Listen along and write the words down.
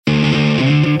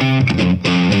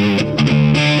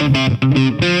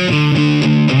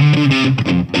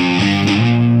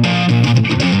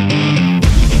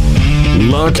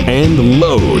lock and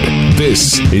load.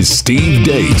 This is Steve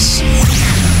Deace.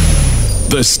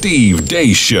 The Steve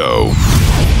Deace Show.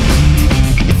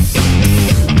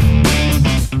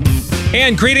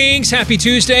 And greetings. Happy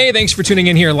Tuesday. Thanks for tuning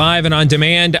in here live and on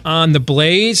demand on The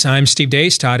Blaze. I'm Steve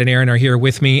Deace. Todd and Aaron are here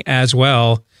with me as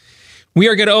well. We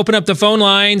are going to open up the phone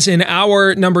lines in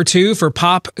hour number 2 for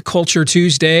Pop Culture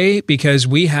Tuesday because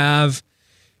we have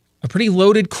a pretty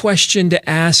loaded question to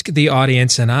ask the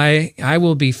audience, and I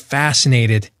will be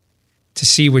fascinated to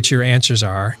see what your answers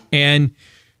are. And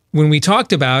when we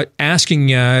talked about asking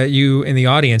you in the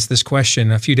audience this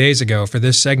question a few days ago for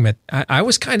this segment, I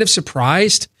was kind of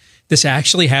surprised this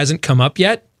actually hasn't come up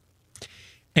yet.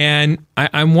 And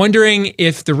I'm wondering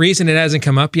if the reason it hasn't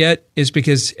come up yet is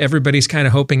because everybody's kind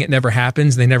of hoping it never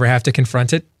happens. They never have to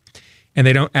confront it and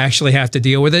they don't actually have to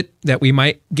deal with it, that we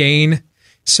might gain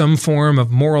some form of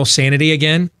moral sanity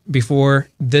again before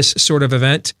this sort of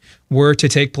event were to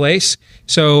take place.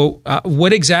 So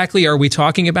what exactly are we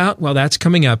talking about? Well, that's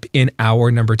coming up in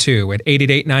hour number 2 at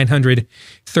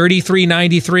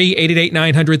 888-900-3393,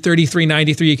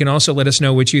 888-900-3393. You can also let us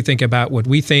know what you think about what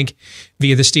we think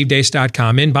via the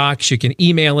stevedeace.com inbox. You can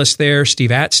email us there,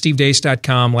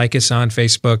 steve@stevedeace.com, like us on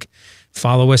Facebook.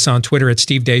 Follow us on Twitter at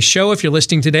Steve Deace Show. If you're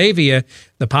listening today via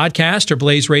the podcast or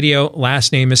Blaze Radio,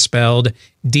 last name is spelled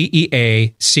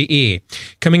Deace.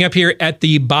 Coming up here at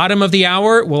the bottom of the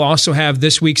hour, we'll also have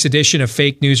this week's edition of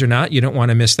Fake News or Not. You don't want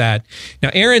to miss that.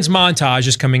 Now, Aaron's montage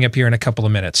is coming up here in a couple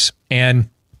of minutes. And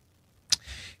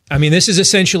I mean, this is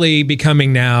essentially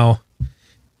becoming now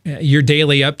your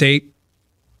daily update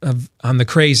on the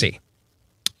crazy.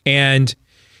 And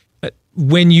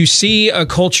when you see a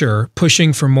culture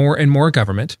pushing for more and more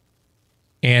government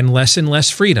and less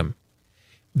freedom,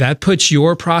 that puts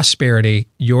your prosperity,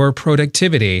 your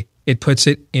productivity, it puts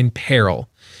it in peril.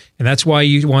 And that's why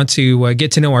you want to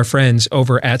get to know our friends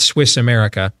over at Swiss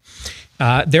America.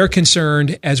 They're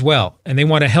concerned as well, and they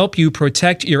want to help you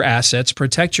protect your assets,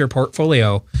 protect your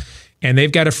portfolio. And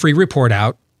they've got a free report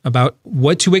out about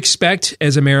what to expect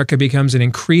as America becomes an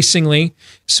increasingly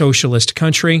socialist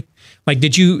country. Like,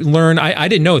 did you learn? I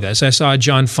didn't know this. I saw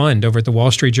John Fund over at the Wall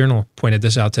Street Journal pointed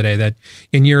this out today, that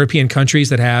in European countries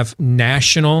that have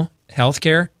national health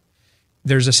care,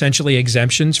 there's essentially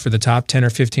exemptions for the top 10 or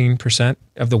 15%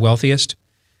 of the wealthiest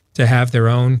to have their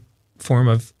own form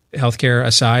of health care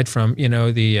aside from,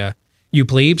 the you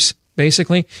plebes,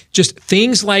 basically. Just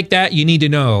things like that you need to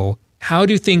know. How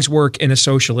do things work in a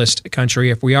socialist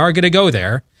country? If we are going to go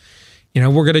there,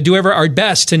 we're going to do our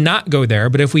best to not go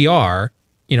there. But if we are,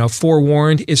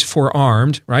 forewarned is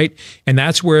forearmed, right? And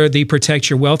that's where the Protect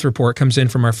Your Wealth report comes in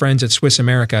from our friends at Swiss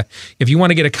America. If you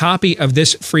want to get a copy of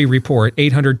this free report,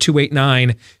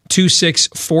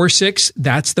 800-289-2646,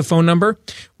 that's the phone number,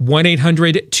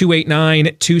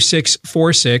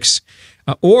 1-800-289-2646.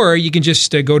 Or you can just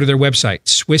go to their website,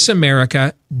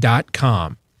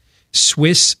 SwissAmerica.com.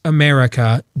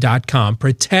 SwissAmerica.com.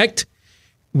 Protect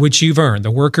what you've earned.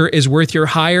 The worker is worth your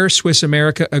hire. Swiss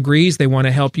America agrees. They want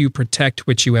to help you protect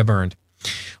what you have earned.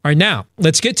 All right, now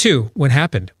let's get to what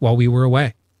happened while we were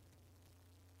away.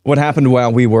 What happened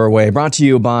while we were away, brought to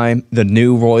you by the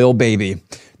new royal baby.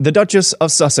 The Duchess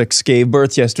of Sussex gave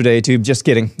birth yesterday to, just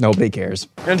kidding, nobody cares.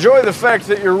 Enjoy the fact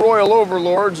that your royal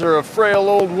overlords are a frail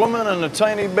old woman and a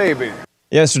tiny baby.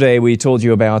 Yesterday, we told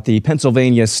you about the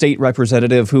Pennsylvania state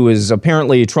representative who is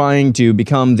apparently trying to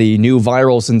become the new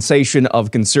viral sensation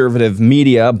of conservative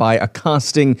media by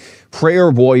accosting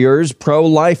prayer warriors,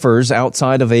 pro-lifers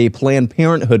outside of a Planned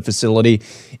Parenthood facility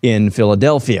in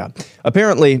Philadelphia.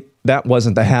 Apparently, that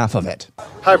wasn't the half of it.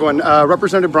 Hi, everyone.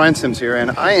 Representative Brian Sims here,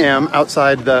 and I am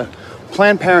outside the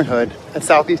Planned Parenthood at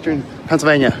southeastern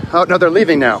Pennsylvania. Oh, no, they're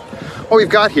leaving now. What we've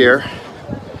got here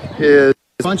is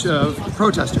a bunch of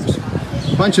protesters.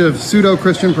 A bunch of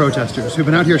pseudo-Christian protesters who've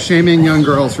been out here shaming young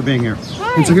girls for being here.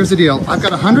 Hi. And so here's the deal. I've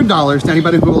got $100 to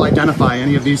anybody who will identify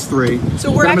any of these three.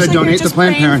 So we're actually going to donate to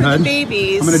Planned Parenthood. I'm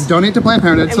going to donate to Planned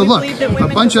Parenthood. So look, a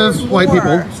bunch of white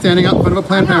people standing out in front of a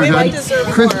Planned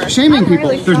Parenthood, shaming people.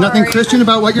 There's nothing Christian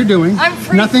about what you're doing.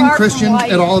 Nothing Christian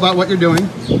at all about what you're doing.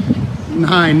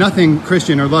 Nothing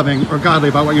Christian or loving or godly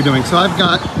about what you're doing. So I've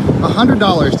got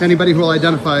 $100 to anybody who will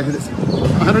identify this.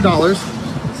 $100.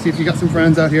 See if you got some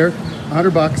friends out here.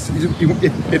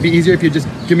 $100. It'd be easier if you just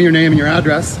give me your name and your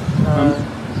address.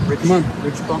 Rich, come on.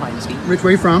 Rich Bohinski. Rich, where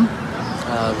are you from?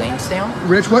 Langsdale.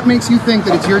 Rich, what makes you think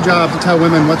that it's your job to tell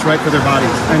women what's right for their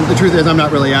bodies? And the truth is, I'm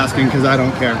not really asking because I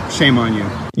don't care. Shame on you.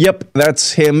 Yep,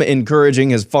 that's him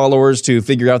encouraging his followers to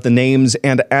figure out the names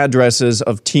and addresses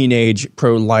of teenage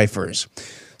pro-lifers.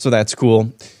 So that's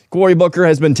cool. Cory Booker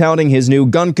has been touting his new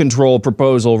gun control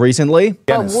proposal recently.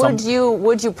 But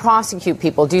would you prosecute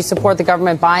people? Do you support the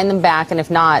government buying them back? And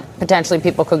if not, potentially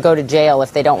people could go to jail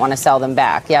if they don't want to sell them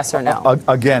back. Yes or no?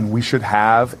 Again, we should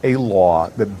have a law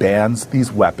that bans these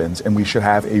weapons, and we should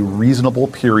have a reasonable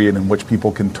period in which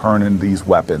people can turn in these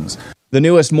weapons. The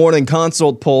newest Morning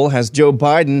Consult poll has Joe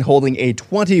Biden holding a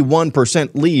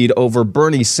 21% lead over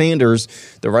Bernie Sanders.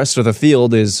 The rest of the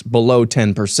field is below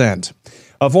 10%.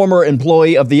 A former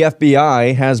employee of the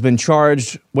FBI has been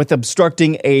charged with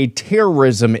obstructing a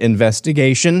terrorism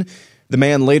investigation. The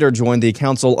man later joined the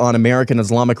Council on American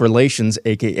Islamic Relations,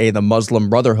 aka the Muslim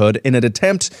Brotherhood, in an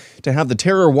attempt to have the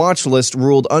terror watch list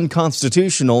ruled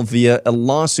unconstitutional via a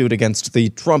lawsuit against the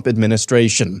Trump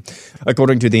administration.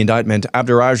 According to the indictment,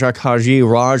 Abdurrazak Haji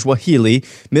Raj Wahili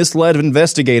misled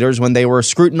investigators when they were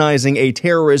scrutinizing a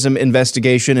terrorism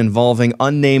investigation involving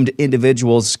unnamed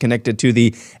individuals connected to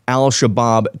the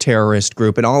Al-Shabaab terrorist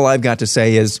group. And all I've got to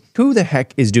say is, who the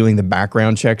heck is doing the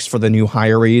background checks for the new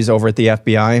hirees over at the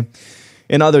FBI?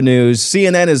 In other news,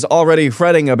 CNN is already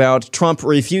fretting about Trump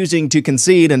refusing to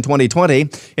concede in 2020.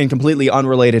 In completely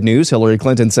unrelated news, Hillary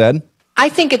Clinton said, I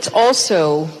think it's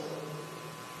also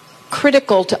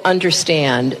critical to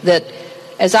understand that,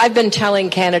 as I've been telling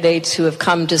candidates who have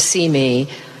come to see me,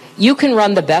 you can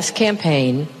run the best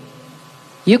campaign,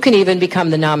 you can even become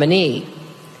the nominee,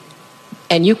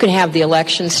 and you can have the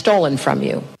election stolen from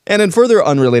you. And in further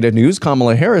unrelated news,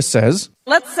 Kamala Harris says,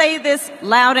 let's say this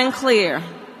loud and clear.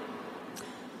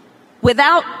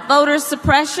 Without voter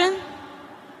suppression,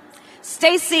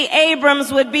 Stacey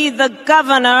Abrams would be the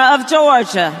governor of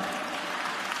Georgia.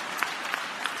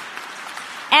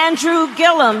 Andrew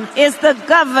Gillum is the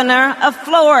governor of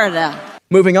Florida.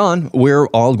 Moving on, we're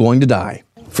all going to die.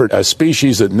 For a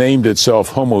species that named itself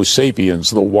Homo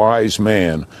sapiens, the wise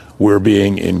man, we're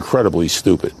being incredibly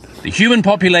stupid. The human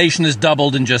population has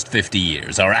doubled in just 50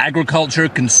 years. Our agriculture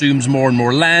consumes more and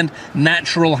more land.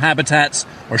 Natural habitats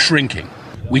are shrinking.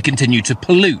 We continue to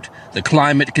pollute, the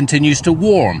climate continues to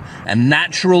warm, and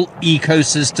natural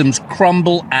ecosystems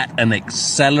crumble at an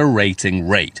accelerating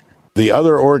rate. The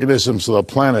other organisms of the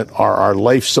planet are our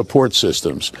life support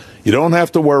systems. You don't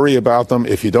have to worry about them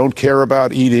if you don't care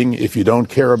about eating, if you don't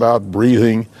care about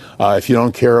breathing, if you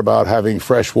don't care about having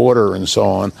fresh water and so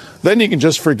on. Then you can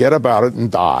just forget about it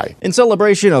and die. In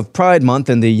celebration of Pride Month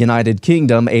in the United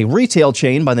Kingdom, a retail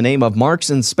chain by the name of Marks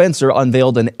 & Spencer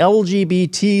unveiled an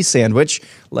LGBT sandwich,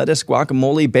 lettuce,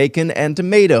 guacamole, bacon, and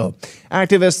tomato.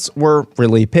 Activists were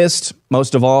really pissed.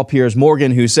 Most of all, Piers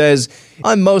Morgan, who says,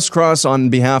 I'm most cross on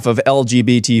behalf of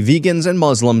LGBT vegans and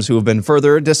Muslims who have been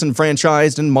further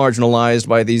disenfranchised and marginalized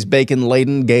by these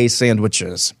bacon-laden gay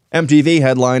sandwiches. MTV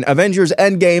headline, Avengers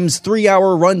Endgame's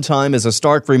 3-hour runtime is a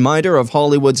stark reminder of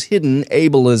Hollywood's hidden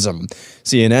ableism.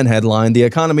 CNN headline, the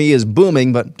economy is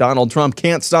booming, but Donald Trump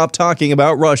can't stop talking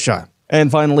about Russia. And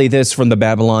finally, this from the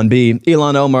Babylon Bee.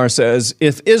 Ilhan Omar says,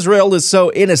 if Israel is so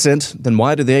innocent, then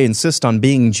why do they insist on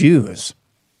being Jews?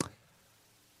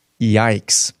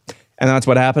 Yikes. And that's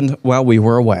what happened while we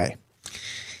were away.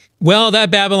 Well,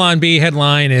 that Babylon Bee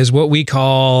headline is what we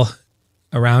call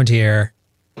around here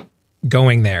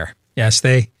going there. Yes,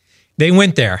 they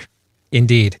went there,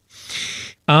 indeed.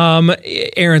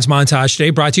 Aaron's montage today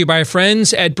brought to you by our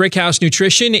friends at Brickhouse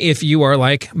Nutrition. If you are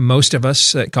like most of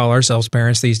us that call ourselves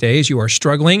parents these days, you are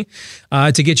struggling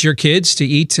to get your kids to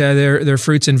eat their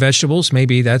fruits and vegetables.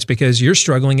 Maybe that's because you're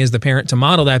struggling as the parent to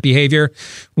model that behavior.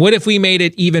 What if we made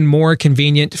it even more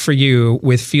convenient for you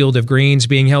with Field of Greens?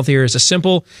 Being healthier is as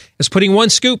simple as putting 1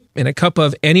 scoop in a cup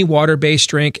of any water-based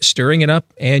drink, stirring it up,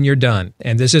 and you're done.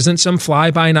 And this isn't some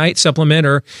fly-by-night supplement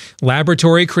or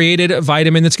laboratory-created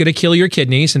vitamin that's going to kill your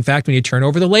kidneys. In fact, when you turn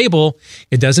over the label,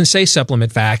 it doesn't say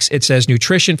supplement facts. It says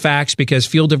nutrition facts, because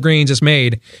Field of Greens is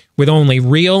made with only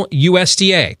real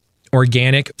USDA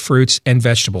organic fruits and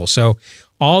vegetables. So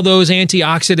all those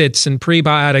antioxidants and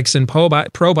prebiotics and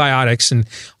probiotics and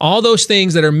all those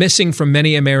things that are missing from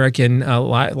many American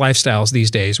lifestyles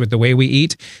these days with the way we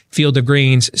eat, Field of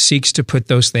Greens seeks to put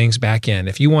those things back in.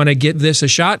 If you want to give this a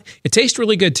shot, it tastes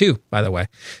really good too, by the way.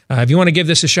 If you want to give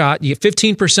this a shot, you get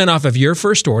 15% off of your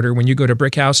first order when you go to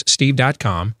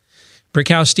BrickHouseSteve.com.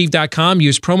 BrickHouseSteve.com.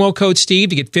 Use promo code Steve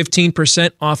to get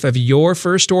 15% off of your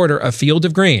first order of Field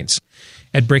of Greens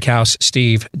at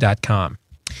BrickHouseSteve.com.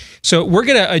 So we're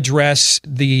going to address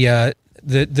the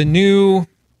new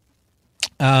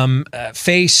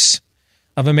face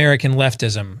of American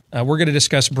leftism. We're going to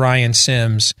discuss Brian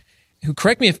Sims, who,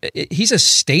 correct me if he's a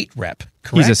state rep,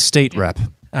 correct? He's a state rep.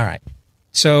 All right.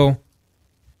 So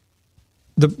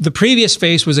the previous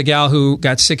face was a gal who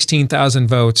got 16,000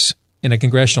 votes in a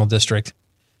congressional district,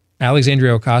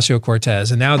 Alexandria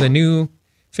Ocasio-Cortez. And now the new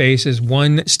faces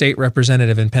one state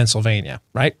representative in Pennsylvania,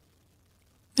 right?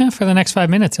 Yeah, for the next 5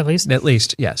 minutes at least. At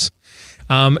least, yes.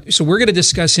 So we're going to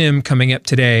discuss him coming up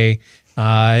today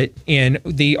in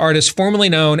the artist formerly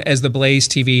known as the Blaze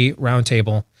TV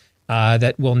Roundtable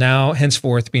that will now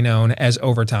henceforth be known as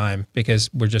Overtime, because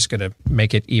we're just going to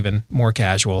make it even more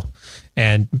casual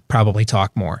and probably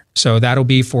talk more. So that'll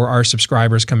be for our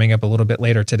subscribers coming up a little bit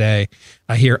later today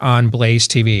here on Blaze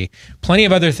TV. Plenty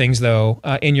of other things, though,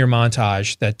 in your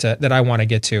montage that I want to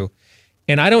get to.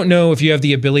 And I don't know if you have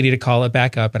the ability to call it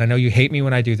back up. And I know you hate me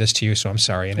when I do this to you, so I'm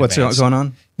sorry in advance. What's going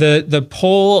on? The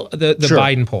poll, the sure.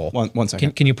 Biden poll. One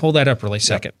second. Can you pull that up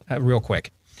real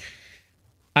quick?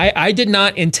 I did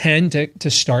not intend to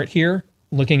start here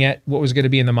looking at what was going to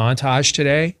be in the montage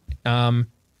today.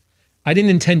 I didn't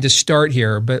intend to start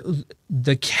here, but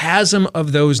the chasm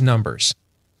of those numbers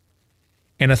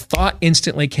and a thought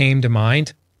instantly came to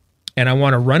mind. And I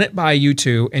want to run it by you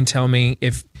two and tell me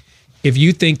if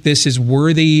you think this is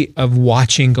worthy of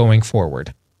watching going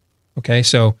forward. Okay,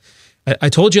 so I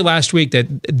told you last week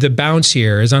that the bounce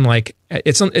here is unlike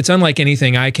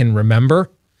anything I can remember,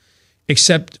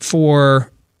 except for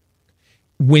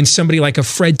when somebody like a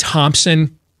Fred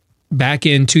Thompson back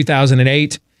in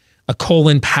 2008, a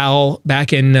Colin Powell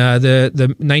back in the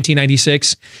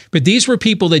 1996. But these were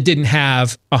people that didn't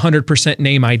have 100%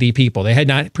 name ID people. They had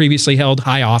not previously held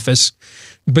high office,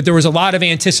 but there was a lot of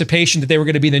anticipation that they were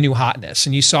going to be the new hotness.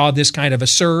 And you saw this kind of a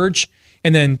surge.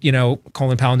 And then,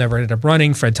 Colin Powell never ended up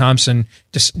running. Fred Thompson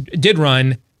just did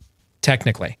run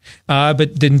technically,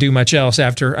 but didn't do much else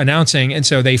after announcing. And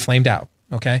so they flamed out.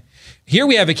 Okay. Here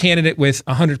we have a candidate with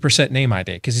 100% name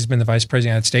ID because he's been the vice president of the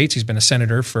United States. He's been a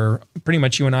senator for pretty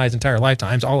much you and I's entire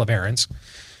lifetimes, all of Aaron's.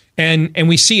 And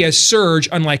we see a surge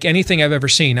unlike anything I've ever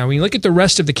seen. Now, when you look at the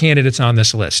rest of the candidates on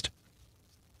this list,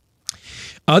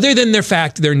 other than the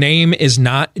fact their name is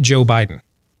not Joe Biden,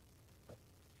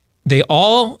 they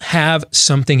all have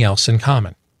something else in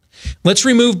common. Let's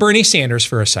remove Bernie Sanders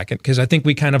for a second, because I think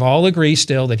we kind of all agree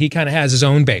still that he kind of has his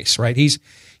own base, right? He's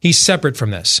separate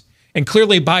from this. And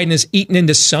clearly Biden has eaten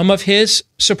into some of his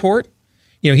support.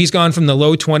 He's gone from the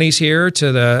low 20s here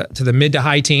to the mid to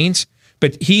high teens,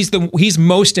 but he's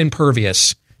most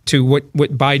impervious to what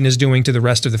Biden is doing to the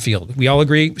rest of the field. We all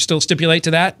agree, still stipulate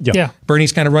to that? Yeah.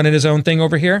 Bernie's kind of running his own thing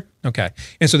over here? Okay.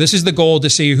 And so this is the goal, to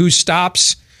see who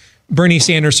stops Bernie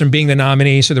Sanders from being the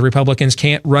nominee so the Republicans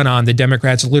can't run on the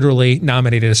Democrats literally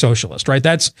nominated a socialist, right?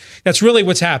 That's really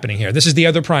what's happening here. This is the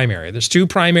other primary. There's two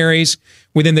primaries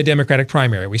within the Democratic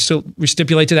primary. We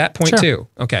stipulate to that point too.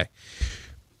 Okay.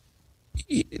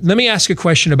 Let me ask a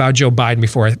question about Joe Biden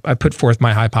before I put forth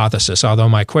my hypothesis, although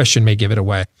my question may give it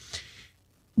away.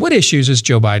 What issues is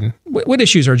Joe Biden? What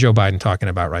issues are Joe Biden talking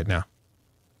about right now?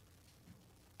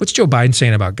 What's Joe Biden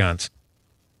saying about guns?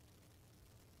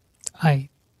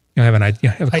 You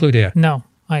have a clue, do you? No,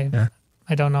 I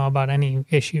don't know about any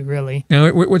issue really.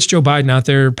 What's Joe Biden out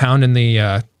there pounding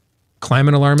the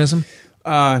climate alarmism?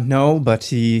 No, but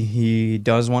he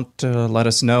does want to let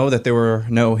us know that there were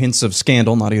no hints of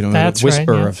scandal, not even a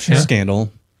whisper of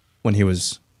scandal when he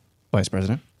was vice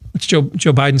president. What's Joe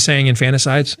Biden saying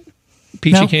infanticides?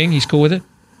 Peachy King, he's cool with it?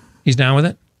 He's down with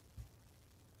it?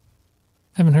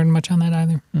 Haven't heard much on that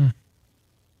either. You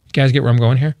guys get where I'm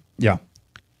going here? Yeah.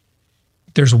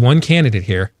 There's one candidate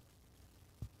here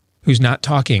who's not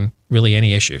talking really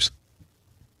any issues.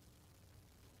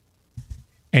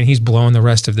 And he's blowing the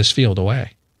rest of this field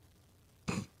away.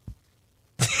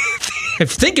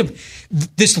 Think of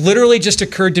this, literally just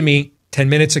occurred to me 10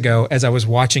 minutes ago as I was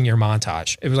watching your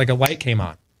montage. It was like a light came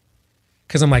on.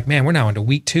 Because I'm like, man, we're now into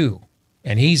week 2.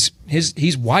 And he's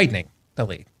widening the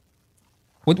lead.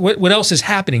 What else is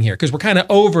happening here? Because we're kind of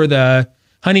over the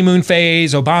honeymoon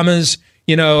phase. Obama's,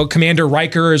 Commander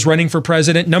Riker is running for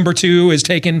president. Number 2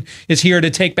 is here to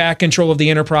take back control of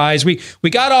the enterprise. We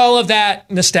got all of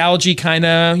that nostalgia kind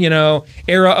of,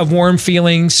 era of warm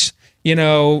feelings, give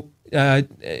me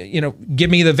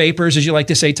the vapors, as you like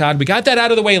to say, Todd. We got that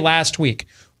out of the way last week.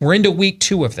 We're into week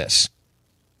 2 of this.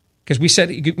 Because we said,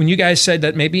 when you guys said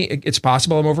that maybe it's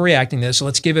possible I'm overreacting this, so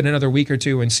let's give it another week or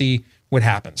 2 and see what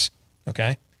happens.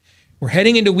 Okay? We're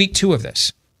heading into week 2 of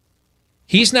this.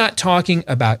 He's not talking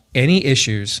about any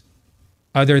issues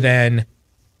other than,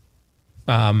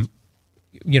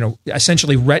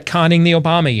 essentially retconning the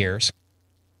Obama years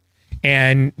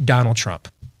and Donald Trump.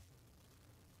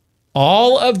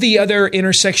 All of the other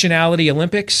intersectionality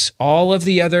Olympics, all of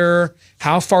the other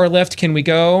how far left can we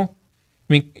go?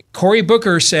 I mean, Cory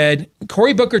Booker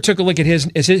took a look at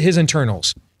his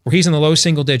internals, where he's in the low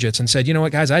single digits, and said, you know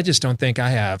what, guys, I just don't think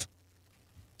I have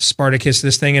Spartacus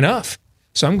this thing enough.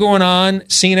 So I'm going on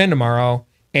CNN tomorrow,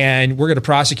 and we're going to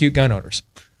prosecute gun owners.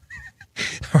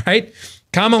 All right.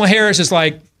 Kamala Harris is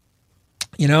like,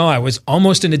 I was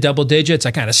almost into double digits.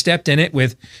 I kind of stepped in it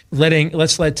with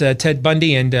let's let Ted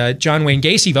Bundy and John Wayne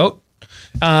Gacy vote.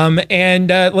 And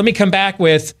let me come back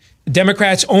with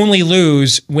Democrats only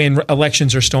lose when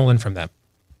elections are stolen from them.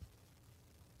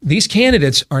 These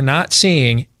candidates are not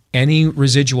seeing any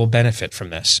residual benefit from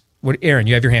this. Aaron,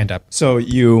 you have your hand up. So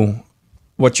I'm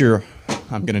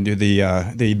going to do the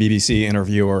BBC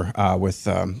interviewer with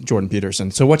Jordan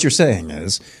Peterson. So what you're saying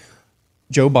is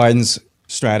Joe Biden's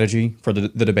strategy for the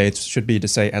debates should be to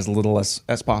say as little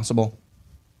as possible?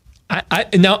 I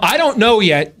don't know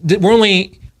yet.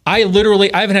 I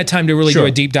haven't had time to really do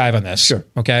a deep dive on this. Sure.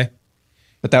 Okay.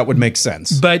 But that would make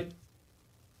sense. But,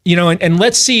 and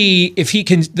let's see if he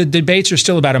can, the debates are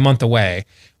still about a month away.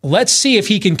 Let's see if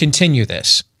he can continue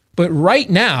this. But right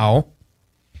now,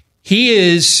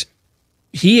 he's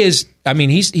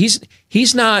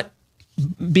not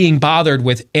being bothered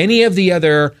with any of the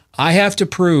other, I have to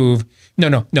prove,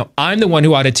 no, I'm the one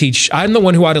who ought to teach. I'm the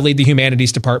one who ought to lead the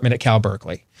humanities department at Cal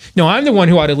Berkeley. No, I'm the one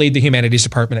who ought to lead the humanities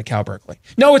department at Cal Berkeley.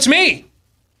 No, it's me.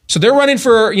 So they're running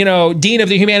for, dean of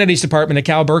the humanities department at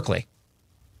Cal Berkeley.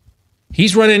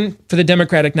 He's running for the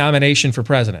Democratic nomination for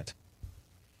president.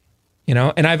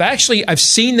 And I've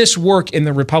seen this work in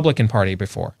the Republican Party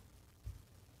before,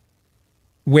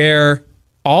 where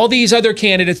all these other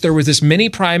candidates, there was this mini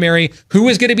primary, who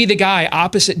was going to be the guy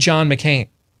opposite John McCain.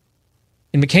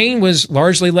 And McCain was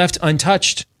largely left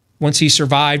untouched once he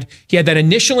survived. He had that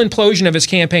initial implosion of his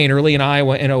campaign early in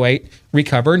Iowa in 2008,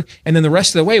 recovered, and then the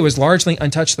rest of the way was largely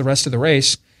untouched the rest of the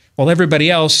race, while everybody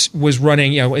else was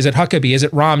running, is it Huckabee, is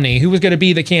it Romney? Who was going to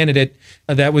be the candidate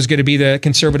that was going to be the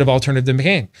conservative alternative to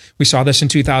McCain? We saw this in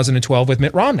 2012 with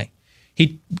Mitt Romney.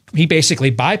 He basically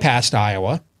bypassed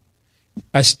Iowa,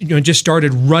 just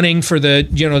started running for the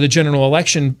general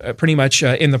election pretty much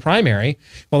in the primary,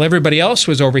 while everybody else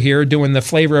was over here doing the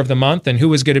flavor of the month and who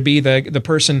was going to be the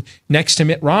person next to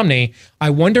Mitt Romney. I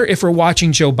wonder if we're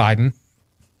watching Joe Biden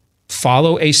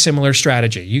follow a similar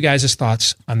strategy. You guys'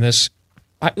 thoughts on this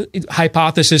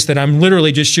hypothesis that I'm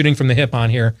literally just shooting from the hip on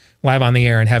here live on the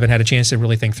air and haven't had a chance to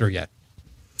really think through yet?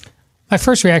 My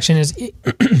first reaction is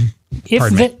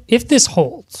if this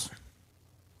holds,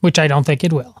 which I don't think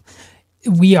it will,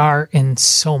 we are in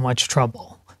so much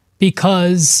trouble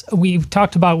because we've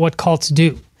talked about what cults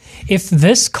do. If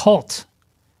this cult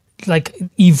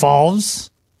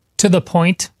evolves to the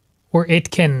point where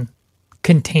it can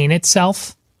contain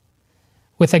itself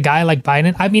with a guy like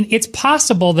Biden, I mean, it's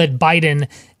possible that Biden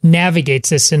navigates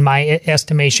this in my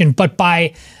estimation, but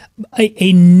by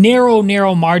a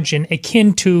narrow margin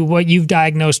akin to what you've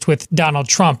diagnosed with Donald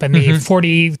Trump and the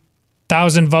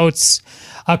 40,000 votes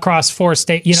across 4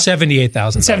 states.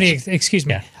 78,000. 78, excuse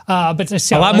me. Yeah. But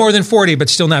a lot more than 40, but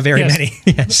still not very many.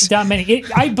 Yes. Not many.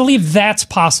 I believe that's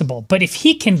possible. But if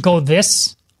he can go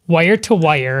this wire to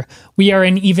wire, we are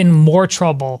in even more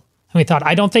trouble than we thought.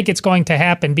 I don't think it's going to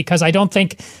happen because I don't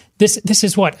think this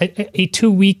is what a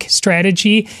 2-week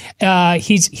strategy.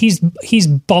 He's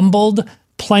bumbled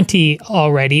plenty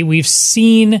already. We've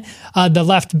seen the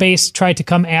left base try to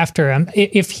come after him.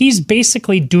 If he's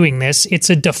basically doing this, it's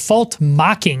a default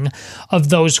mocking of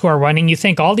those who are running. You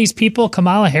think all these people,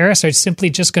 Kamala Harris, are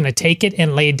simply just going to take it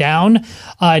and lay down?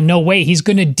 No way. He's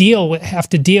going to have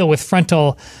to deal with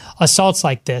frontal assaults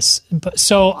like this.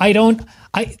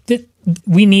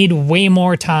 We need way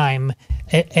more time.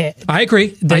 I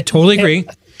agree. I totally agree.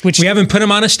 We haven't put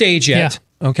him on a stage yet. Yeah.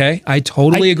 Okay. I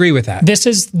totally agree with that. This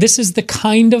is the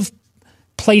kind of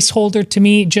placeholder to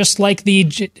me, just like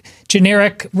the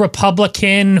generic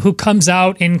Republican who comes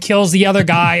out and kills the other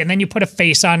guy and then you put a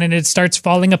face on it and it starts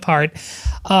falling apart.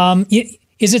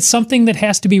 Is it something that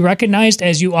has to be recognized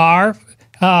as you are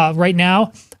right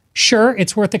now? Sure,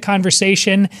 it's worth the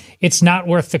conversation. It's not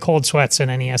worth the cold sweats in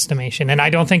any estimation. And I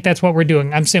don't think that's what we're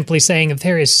doing. I'm simply saying that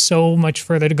there is so much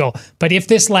further to go. But if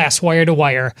this lasts wire to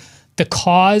wire, the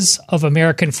cause of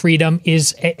American freedom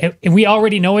is, we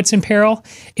already know it's in peril.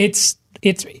 It's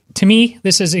to me,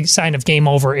 this is a sign of game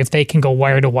over if they can go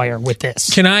wire to wire with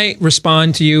this. Can I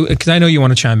respond to you? Because I know you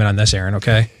want to chime in on this, Aaron,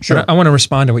 okay? Sure. But I want to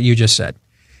respond to what you just said.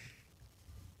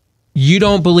 You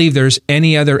don't believe there's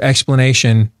any other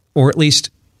explanation, or at least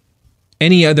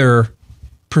any other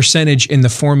percentage in the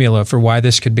formula for why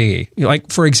this could be.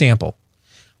 Like, for example,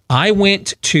 I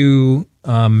went to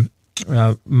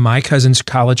my cousin's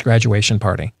college graduation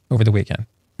party over the weekend,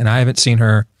 and I haven't seen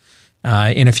her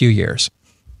in a few years.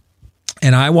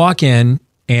 And I walk in,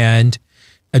 and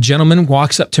a gentleman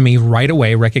walks up to me right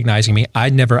away, recognizing me. I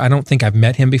don't think I've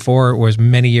met him before. It was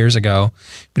many years ago,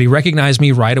 but he recognized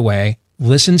me right away,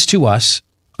 listens to us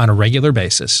on a regular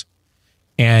basis,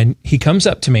 And he comes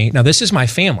up to me. Now, this is my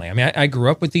family. I mean, I grew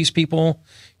up with these people,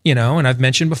 you know, and I've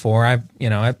mentioned before,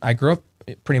 I grew up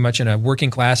pretty much in a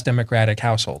working class Democratic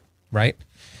household, right?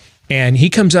 And he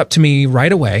comes up to me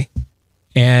right away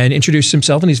and introduced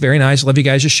himself, and he's very nice. Love you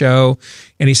guys' show.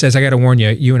 And he says, I got to warn you,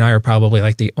 you and I are probably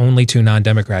like the only two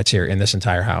non-Democrats here in this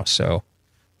entire house. So,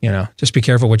 you know, just be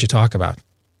careful what you talk about.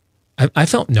 I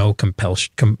felt no compulsion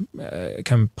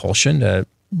to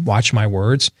watch my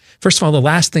words. First of all, the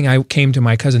last thing I came to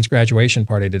my cousin's graduation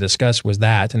party to discuss was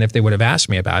that. And if they would have asked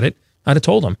me about it, I'd have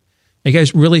told them, are you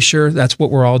guys really sure that's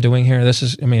what we're all doing here?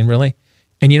 Really?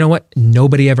 And you know what?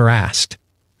 Nobody ever asked.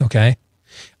 Okay.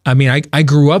 I mean, I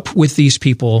grew up with these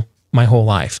people my whole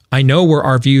life. I know where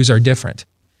our views are different.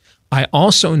 I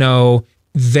also know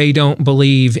they don't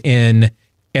believe in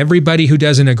everybody who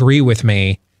doesn't agree with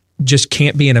me just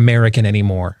can't be an American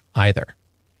anymore either.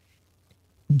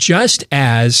 Just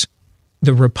as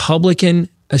the Republican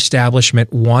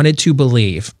establishment wanted to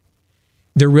believe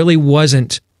there really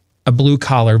wasn't a blue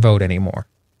collar vote anymore.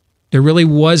 There really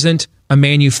wasn't a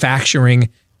manufacturing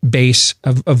base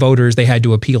of voters they had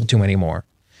to appeal to anymore.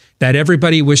 That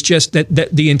everybody was just, that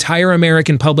the entire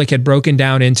American public had broken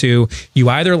down into, you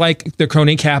either like the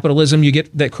crony capitalism, you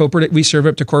get that corporate, we serve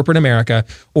up to corporate America,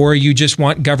 or you just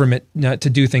want government to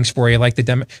do things for you like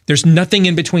the there's nothing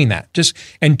in between that.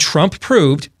 And Trump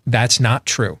proved that's not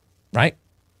true, right?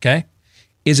 Okay.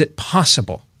 Is it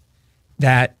possible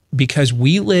that because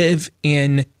we live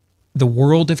in the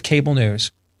world of cable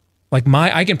news, like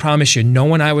I can promise you, no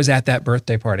one I was at that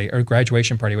birthday party or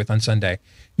graduation party with on Sunday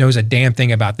knows a damn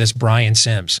thing about this Brian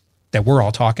Sims that we're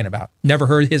all talking about. Never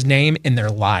heard his name in their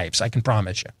lives, I can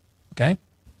promise you. Okay?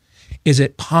 Is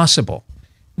it possible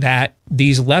that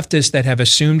these leftists that have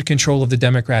assumed control of the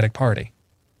Democratic Party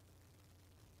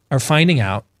are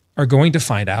going to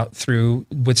find out through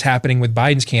what's happening with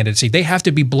Biden's candidacy? They have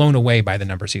to be blown away by the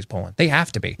numbers he's pulling. They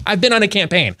have to be. I've been on a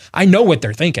campaign. I know what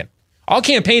they're thinking. All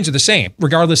campaigns are the same,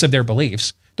 regardless of their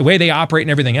beliefs, the way they operate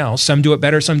and everything else. Some do it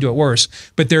better, some do it worse.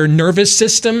 But their nervous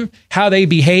system, how they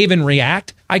behave and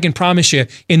react, I can promise you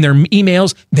in their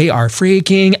emails, they are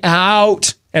freaking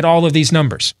out at all of these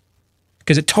numbers.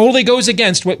 Because it totally goes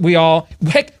against what we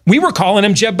were calling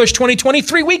him Jeb Bush 2020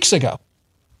 3 weeks ago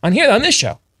on this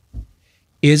show.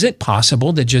 Is it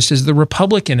possible that just as the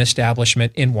Republican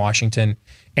establishment in Washington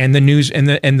and the news and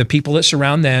the people that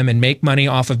surround them and make money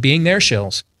off of being their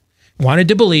shills wanted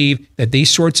to believe that these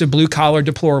sorts of blue-collar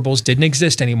deplorables didn't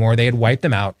exist anymore, they had wiped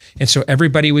them out, and so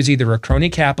everybody was either a crony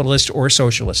capitalist or a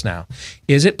socialist now?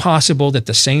 Is it possible that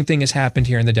the same thing has happened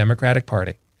here in the Democratic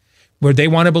Party, where they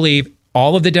want to believe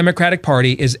all of the Democratic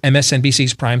Party is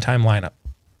MSNBC's primetime lineup?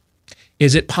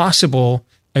 Is it possible,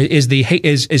 is the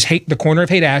corner of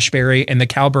Haight-Ashbury and the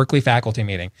Cal Berkeley faculty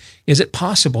meeting, is it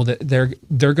possible that they're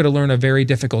going to learn a very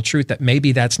difficult truth that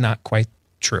maybe that's not quite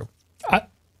true?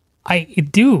 I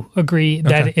do agree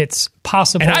that it's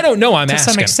possible. And I don't know, I'm to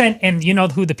asking. some extent. And you know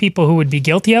who the people who would be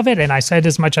guilty of it? And I said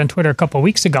as much on Twitter a couple of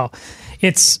weeks ago.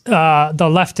 It's the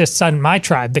leftists on my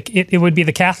tribe. It would be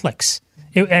the Catholics.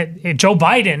 Joe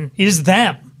Biden is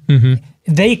them. Mm-hmm.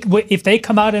 If they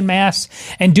come out en masse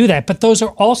and do that. But those are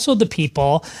also the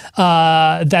people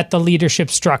that the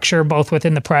leadership structure, both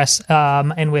within the press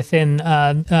and within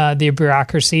the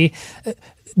bureaucracy,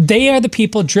 they are the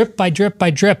people drip by drip by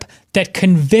drip that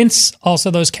convince also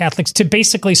those Catholics to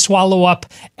basically swallow up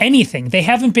anything. They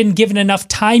haven't been given enough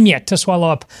time yet to swallow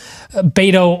up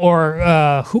Beto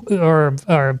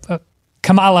or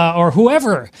Kamala or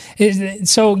whoever.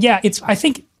 So yeah, I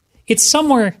think it's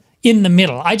somewhere in the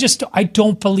middle. I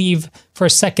don't believe for a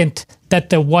second that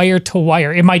the wire to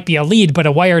wire, it might be a lead, but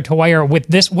a wire to wire with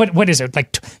this, what is it,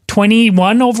 like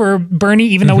 21 over Bernie,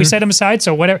 even though we set him aside,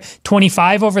 so whatever,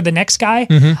 25 over the next guy?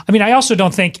 I mean, I also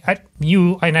don't think,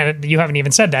 you haven't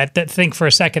even said that think for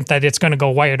a second that it's going to go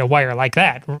wire to wire like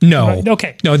that. No.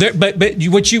 Okay. No, but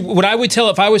what I would tell,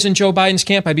 if I was in Joe Biden's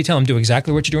camp, I'd be telling him, do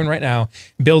exactly what you're doing right now.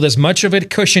 Build as much of a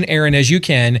cushion, Aaron, as you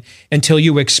can until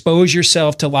you expose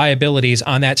yourself to liabilities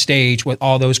on that stage with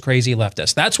all those crazy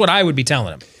leftists. That's what I would be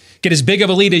telling him. Get as big of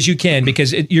a lead as you can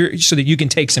because so that you can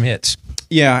take some hits.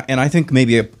 Yeah, and I think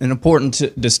maybe an important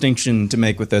distinction to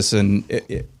make with this, and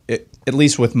at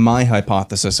least with my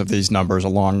hypothesis of these numbers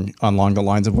along the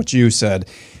lines of what you said,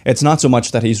 it's not so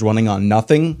much that he's running on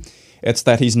nothing, it's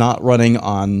that he's not running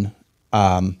on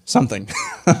something.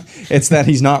 It's that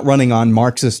he's not running on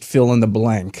Marxist fill in the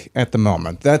blank at the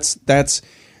moment. That's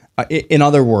in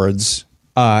other words,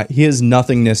 his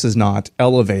nothingness is not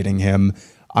elevating him.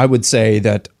 I would say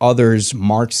that others'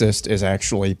 Marxist is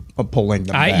actually pulling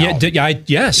them down.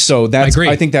 Yes. So I agree.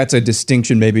 I think that's a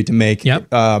distinction maybe to make.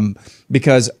 Yep.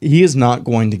 Because he is not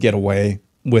going to get away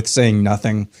saying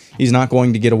nothing. He's not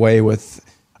going to get away with,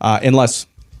 unless,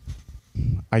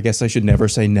 I guess I should never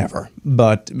say never,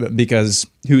 but because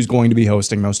who's going to be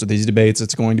hosting most of these debates?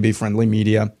 It's going to be friendly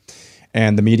media,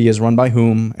 and the media is run by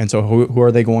whom? And so who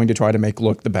are they going to try to make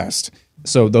look the best?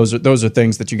 So those are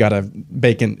things that you got to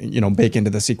bake into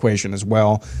this equation as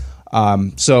well.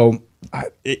 So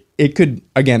it could,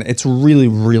 again, it's really,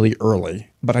 really early,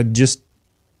 but I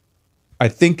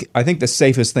think the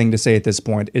safest thing to say at this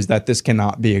point is that this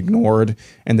cannot be ignored,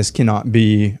 and this cannot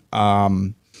be,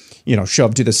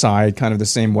 shoved to the side, kind of the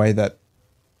same way that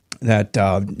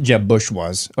Jeb Bush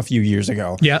was a few years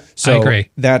ago. Yeah, so I agree.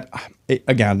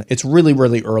 Again, it's really,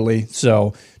 really early.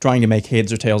 So trying to make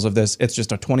heads or tails of this, it's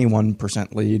just a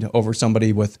 21% lead over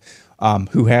somebody with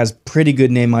who has pretty good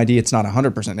name ID. It's not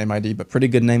 100% name ID, but pretty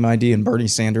good name ID, and Bernie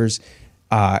Sanders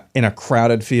in a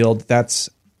crowded field. That's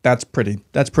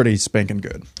pretty spanking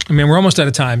good. I mean, we're almost out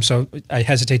of time, so I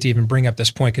hesitate to even bring up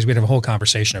this point because we'd have a whole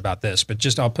conversation about this. But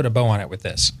I'll put a bow on it with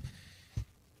this.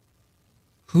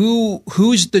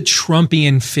 Who's the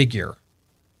Trumpian figure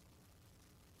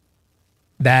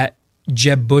that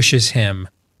Jeb Bushes him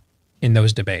in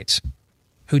those debates?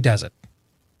 Who does it?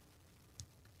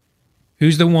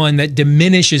 Who's the one that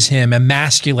diminishes him,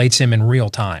 emasculates him in real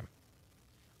time?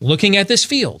 Looking at this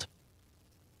field,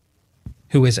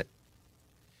 who is it?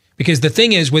 Because the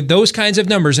thing is, with those kinds of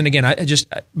numbers, and again,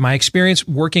 my experience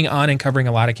working on and covering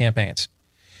a lot of campaigns,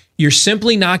 you're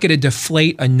simply not going to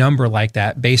deflate a number like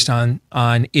that based on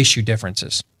issue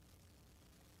differences.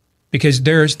 Because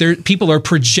people are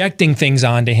projecting things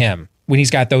onto him when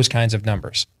he's got those kinds of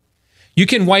numbers. You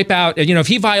can wipe out, if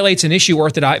he violates an issue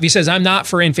orthodox, if he says, I'm not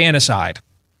for infanticide,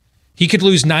 he could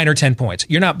lose 9 or 10 points.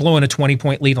 You're not blowing a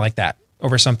 20-point lead like that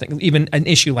over something, even an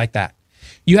issue like that.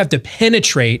 You have to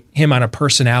penetrate him on a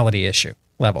personality issue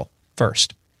level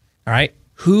first. All right?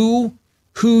 Who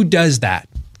does that?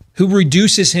 Who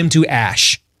reduces him to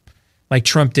ash like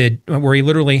Trump did, where he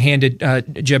literally handed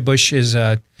Jeb Bush his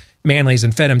Manleys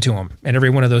and fed him to him in every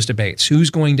one of those debates? Who's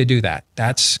going to do that?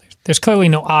 There's clearly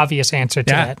no obvious answer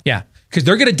to that. Yeah, because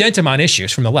they're going to dent him on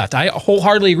issues from the left. I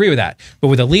wholeheartedly agree with that. But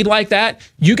with a lead like that,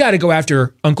 you got to go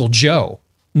after Uncle Joe.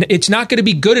 It's not going to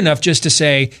be good enough just to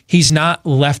say he's not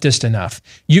leftist enough.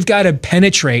 You've got to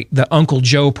penetrate the Uncle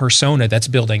Joe persona that's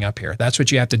building up here. That's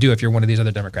what you have to do if you're one of these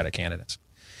other Democratic candidates.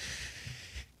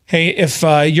 Hey, if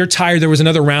you're tired, there was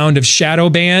another round of shadow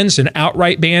bans and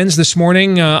outright bans this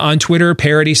morning on Twitter,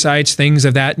 parody sites, things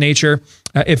of that nature.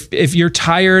 If you're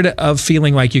tired of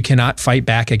feeling like you cannot fight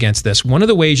back against this, one of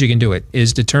the ways you can do it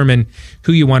is determine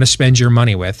who you want to spend your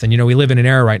money with. And, we live in an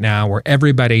era right now where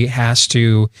everybody has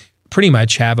to pretty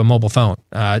much have a mobile phone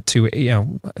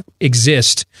to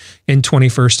exist in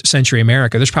 21st century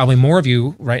America. There's probably more of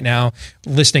you right now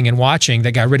listening and watching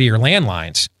that got rid of your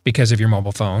landlines because of your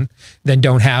mobile phone than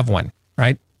don't have one,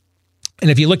 right? And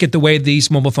if you look at the way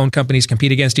these mobile phone companies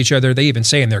compete against each other, they even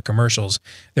say in their commercials,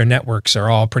 their networks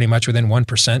are all pretty much within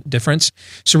 1% difference.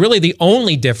 So really the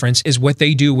only difference is what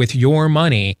they do with your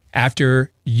money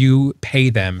after you pay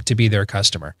them to be their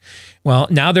customer. Well,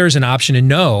 now there's an option to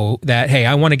know that, hey,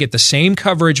 I want to get the same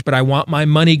coverage, but I want my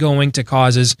money going to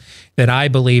causes that I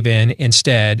believe in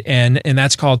instead. And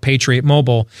that's called Patriot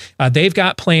Mobile. They've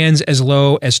got plans as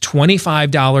low as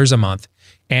 $25 a month.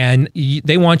 And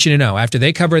they want you to know, after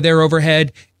they cover their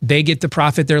overhead, they get the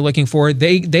profit they're looking for.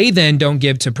 They then don't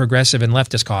give to progressive and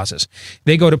leftist causes.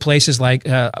 They go to places like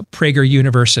Prager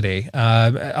University,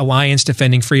 Alliance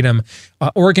Defending Freedom,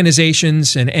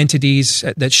 organizations and entities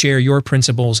that share your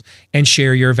principles and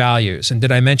share your values. And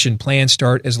did I mention plans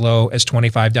start as low as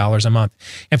 $25 a month?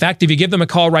 In fact, if you give them a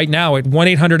call right now at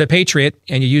 1-800-A-PATRIOT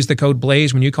and you use the code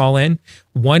BLAZE when you call in,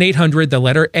 1-800, the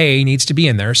letter A needs to be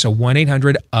in there, so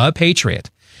 1-800-A-PATRIOT.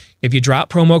 If you drop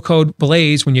promo code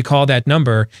BLAZE when you call that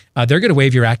number, they're going to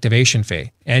waive your activation fee.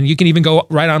 And you can even go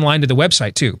right online to the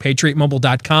website too,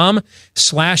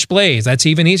 patriotmobile.com/blaze. That's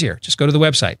even easier. Just go to the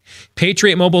website,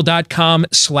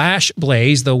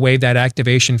 patriotmobile.com/blaze. They'll waive that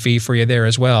activation fee for you there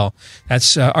as well.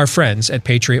 That's our friends at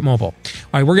Patriot Mobile.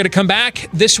 All right, we're going to come back.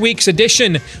 This week's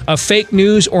edition of Fake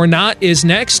News or Not is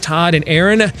next. Todd and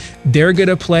Aaron, they're going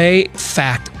to play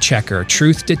fact checker,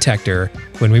 truth detector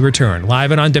when we return.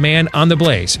 Live and on demand on The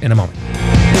Blaze in a moment.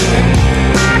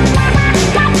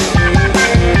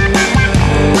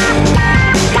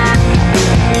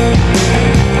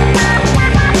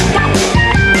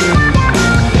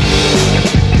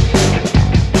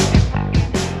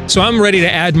 So I'm ready to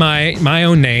add my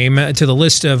own name to the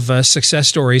list of success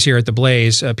stories here at The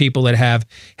Blaze, people that have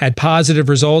had positive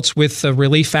results with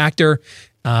Relief Factor.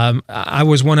 I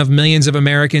was one of millions of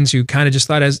Americans who kind of just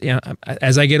thought,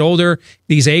 as I get older,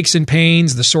 these aches and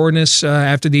pains, the soreness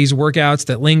after these workouts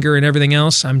that linger and everything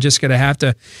else, I'm just going to have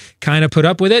to kind of put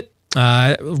up with it.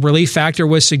 Relief Factor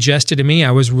was suggested to me.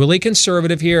 I was really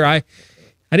conservative here. I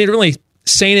didn't really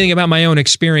say anything about my own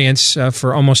experience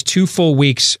for almost 2 full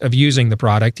weeks of using the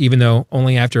product, even though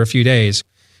only after a few days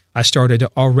I started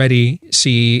to already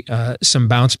see some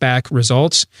bounce back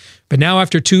results. But now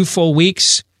after 2 full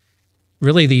weeks,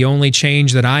 really the only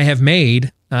change that I have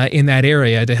made in that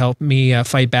area to help me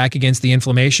fight back against the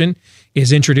inflammation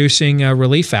is introducing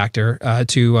Relief Factor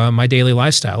to my daily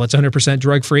lifestyle. It's 100%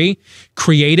 drug-free,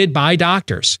 created by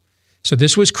doctors. So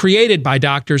this was created by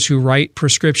doctors who write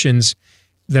prescriptions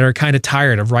that are kind of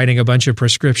tired of writing a bunch of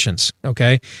prescriptions,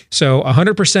 okay? So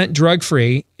 100%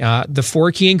 drug-free. The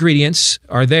 4 key ingredients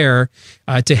are there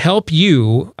to help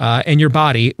you and your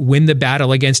body win the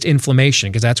battle against inflammation,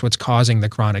 because that's what's causing the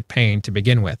chronic pain to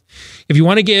begin with. If you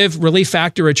want to give Relief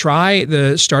Factor a try,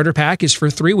 the starter pack is for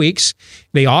 3 weeks.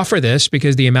 They offer this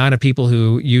because the amount of people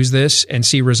who use this and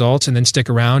see results and then stick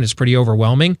around is pretty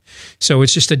overwhelming. So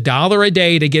it's just $1 a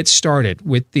day to get started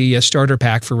with the starter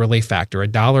pack for Relief Factor.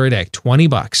 $1 a day,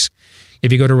 $20.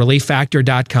 If you go to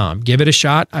relieffactor.com, give it a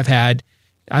shot. I've had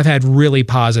really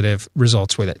positive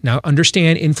results with it. Now,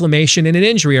 understand inflammation and an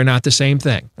injury are not the same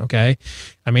thing, okay?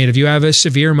 I mean, if you have a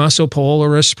severe muscle pull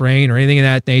or a sprain or anything of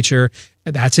that nature,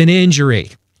 that's an injury,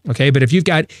 okay? But if you've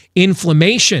got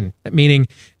inflammation, meaning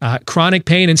chronic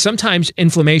pain and sometimes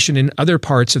inflammation in other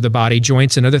parts of the body,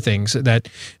 joints and other things that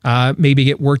maybe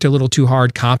get worked a little too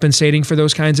hard compensating for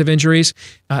those kinds of injuries,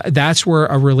 that's where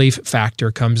a Relief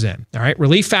Factor comes in. All right,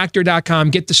 relieffactor.com.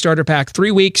 Get the starter pack,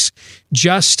 3 weeks,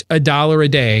 just $1 a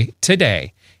day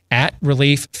today at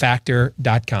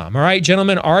relieffactor.com. All right,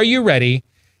 gentlemen, are you ready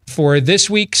for this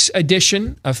week's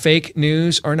edition of Fake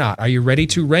News or Not? Are you ready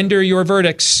to render your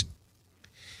verdicts?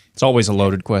 It's always a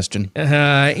loaded question.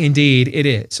 Indeed, it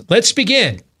is. Let's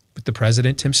begin with the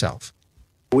president himself.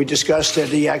 We discussed it.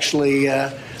 He actually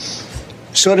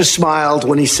sort of smiled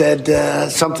when he said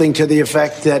something to the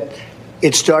effect that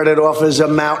it started off as a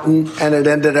mountain and it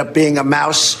ended up being a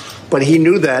mouse. But he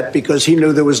knew that because he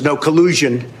knew there was no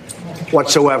collusion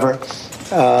whatsoever.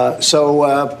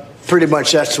 So pretty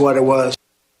much that's what it was.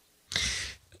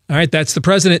 All right, that's the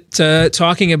president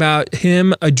talking about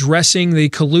him addressing the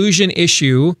collusion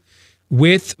issue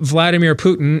with Vladimir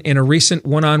Putin in a recent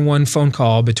one-on-one phone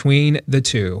call between the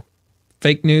two.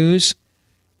 Fake news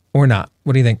or not?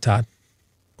 What do you think, Todd?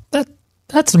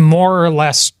 That's more or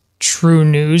less true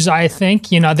news, I think.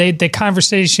 You know, the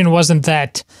conversation wasn't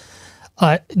that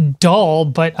dull,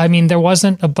 but I mean, there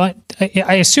wasn't a bunch.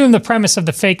 I assume the premise of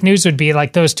the fake news would be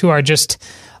like those two are just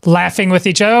laughing with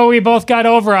each other. Oh, we both got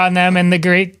over on them, and the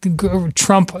great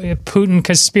Trump-Putin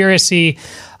conspiracy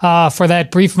for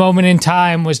that brief moment in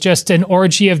time was just an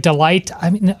orgy of delight. I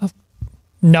mean,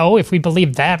 no, if we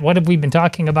believe that, what have we been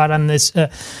talking about on this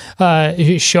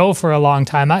show for a long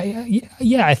time?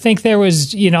 I think there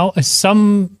was,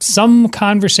 some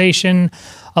conversation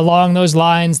along those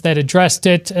lines that addressed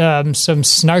it, some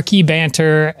snarky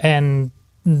banter, and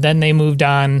then they moved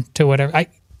on to whatever.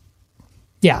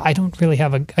 I don't really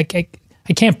have I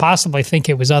can't possibly think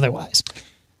it was otherwise.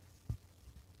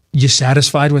 You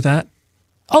satisfied with that?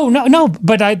 Oh, no,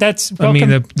 but that's welcome.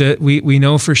 I mean, we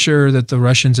know for sure that the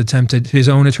Russians attempted, his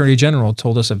own attorney general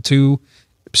told us of 2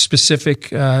 specific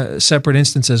separate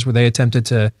instances where they attempted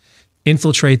to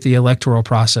infiltrate the electoral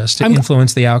process to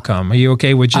influence the outcome. Are you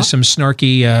okay with just some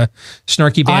snarky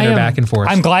banter back and forth?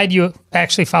 I'm glad you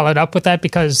actually followed up with that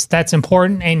because that's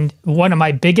important. And one of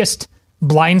my biggest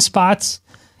blind spots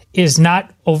is not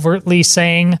overtly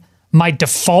saying my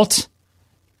default.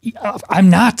 I'm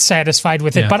not satisfied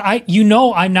with it, but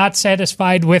I'm not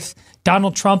satisfied with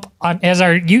Donald Trump.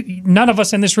 None of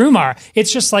us in this room are.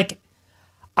 It's just like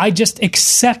I just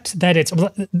accept that it's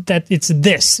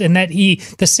this and that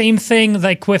the same thing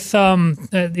like with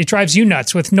it drives you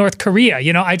nuts with North Korea.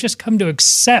 I just come to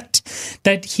accept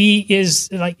that he is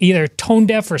like either tone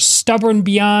deaf or stubborn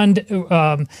beyond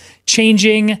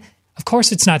changing. Of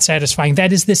course, it's not satisfying.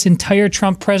 That is this entire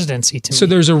Trump presidency to me. So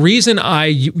there's a reason I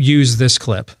use this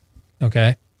clip,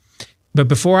 okay? But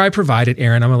before I provide it,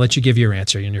 Aaron, I'm going to let you give your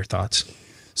answer and your thoughts.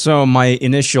 So my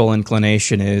initial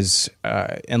inclination is,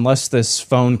 unless this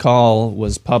phone call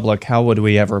was public, how would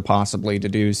we ever possibly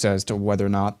deduce as to whether or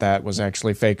not that was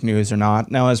actually fake news or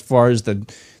not? Now, as far as the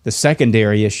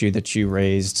secondary issue that you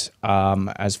raised,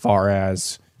 as far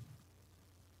as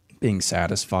being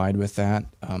satisfied with that,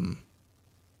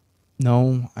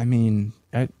 no, I mean,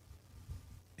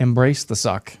 embrace the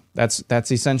suck. That's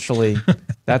essentially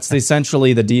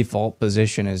the default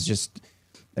position is just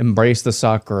embrace the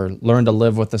suck or learn to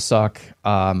live with the suck.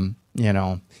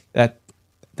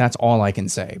 That's all I can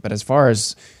say. But as far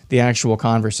as the actual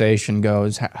conversation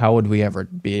goes, how would we ever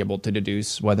be able to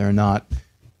deduce whether or not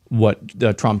what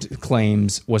Trump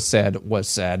claims was said?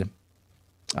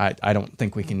 I don't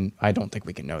think we can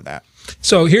know that.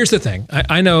 So here's the thing.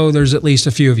 I know there's at least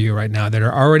a few of you right now that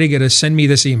are already going to send me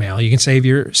this email. You can save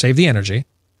the energy,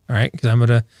 all right? Because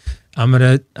I'm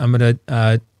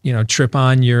gonna trip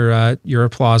on your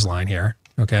applause line here.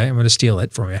 Okay, I'm gonna steal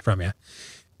it from you.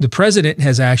 The president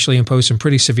has actually imposed some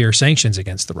pretty severe sanctions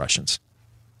against the Russians,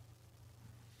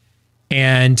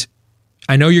 and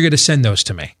I know you're going to send those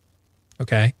to me.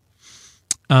 Okay.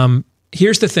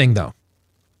 Here's the thing, though.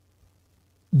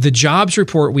 The jobs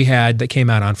report we had that came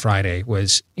out on Friday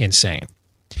was insane.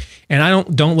 And I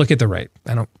don't look at the rate.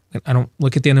 I don't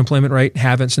look at the unemployment rate.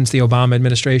 Haven't since the Obama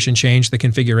administration changed the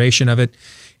configuration of it.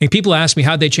 And people ask me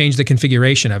how'd they change the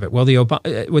configuration of it. Well,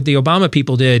 what the Obama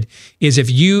people did is if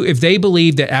they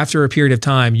believed that after a period of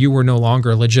time you were no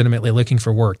longer legitimately looking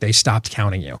for work, they stopped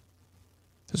counting you.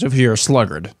 So if you're a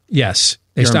sluggard, yes,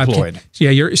 they you're stopped. Employed.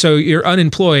 You're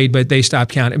unemployed, but they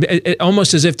stopped counting.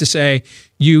 Almost as if to say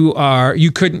you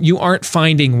aren't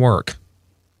finding work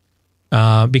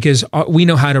because we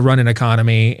know how to run an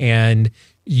economy, and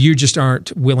you just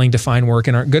aren't willing to find work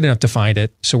and aren't good enough to find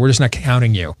it. So we're just not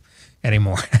counting you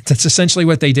anymore. That's essentially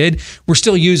what they did. We're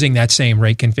still using that same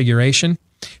rate configuration.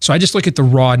 So I just look at the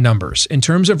raw numbers. In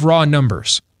terms of raw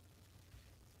numbers,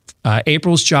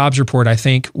 April's jobs report, I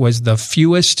think, was the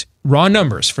fewest raw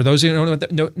numbers. For those who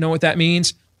don't know what that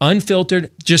means,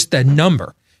 unfiltered, just the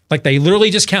number. Like they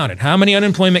literally just counted how many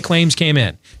unemployment claims came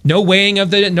in. No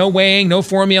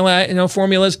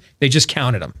formulas. They just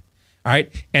counted them. All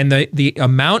right. And the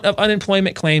amount of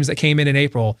unemployment claims that came in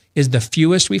April is the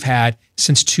fewest we've had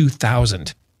since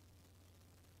 2000.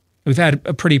 We've had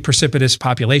a pretty precipitous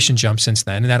population jump since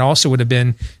then. And that also would have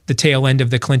been the tail end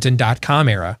of the Clinton.com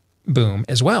era boom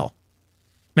as well.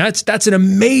 Now, that's an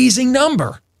amazing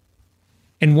number.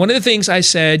 And one of the things I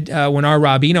said when our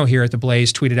Rob Eno here at The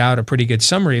Blaze tweeted out a pretty good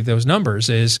summary of those numbers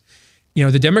is,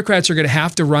 the Democrats are going to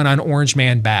have to run on Orange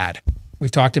Man bad. We've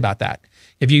talked about that.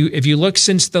 If you look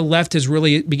since the left has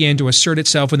really began to assert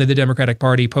itself within the Democratic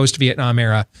Party post-Vietnam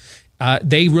era,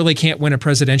 they really can't win a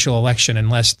presidential election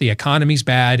unless the economy's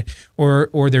bad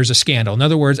or there's a scandal. In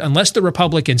other words, unless the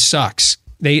Republican sucks,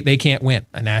 they can't win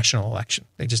a national election.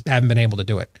 They just haven't been able to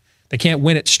do it. They can't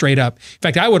win it straight up. In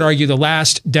fact, I would argue the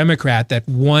last Democrat that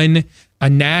won a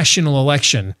national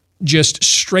election just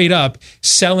straight up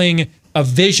selling a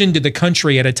vision to the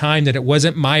country at a time that it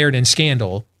wasn't mired in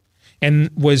scandal and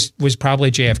was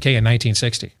probably JFK in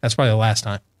 1960. That's probably the last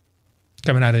time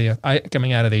coming out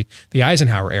of the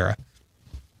Eisenhower era.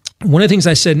 One of the things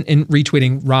I said in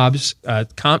retweeting Rob's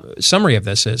summary of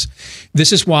this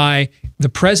is why the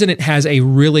president has a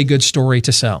really good story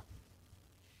to sell.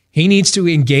 He needs to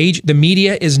engage. The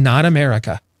media is not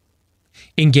America.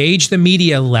 Engage the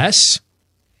media less,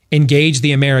 engage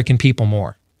the American people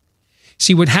more.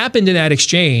 See, what happened in that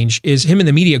exchange is him and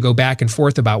the media go back and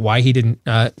forth about why he didn't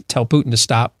tell Putin to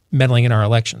stop meddling in our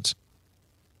elections.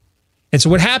 And so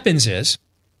what happens is,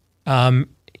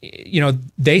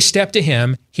 they step to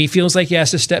him. He feels like he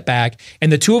has to step back.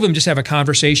 And the two of them just have a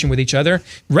conversation with each other.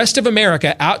 Rest of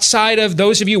America, outside of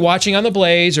those of you watching on The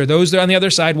Blaze or those on the other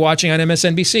side watching on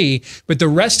MSNBC, but the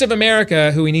rest of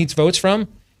America who he needs votes from,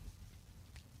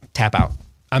 tap out.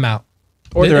 I'm out.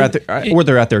 Or they're at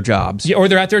their jobs. Yeah, or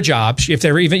they're at their jobs. If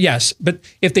they're even, yes. But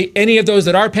if any of those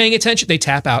that are paying attention, they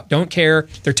tap out. Don't care.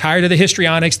 They're tired of the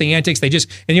histrionics, the antics. And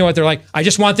you know what? They're like, I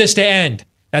just want this to end.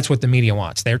 That's what the media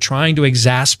wants. They're trying to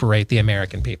exasperate the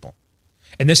American people.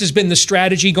 And this has been the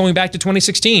strategy going back to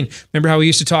 2016. Remember how we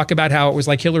used to talk about how it was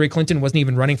like Hillary Clinton wasn't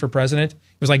even running for president?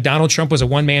 It was like Donald Trump was a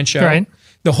one-man show. Right.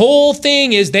 The whole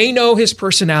thing is they know his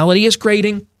personality is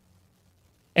grating.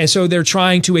 And so they're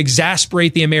trying to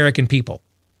exasperate the American people.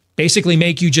 Basically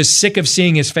make you just sick of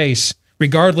seeing his face,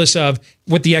 regardless of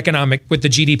what the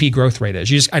GDP growth rate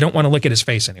is. I don't want to look at his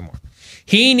face anymore.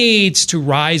 He needs to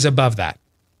rise above that.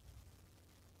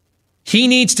 He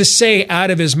needs to say out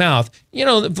of his mouth,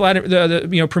 Premier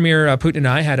Putin and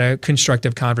I had a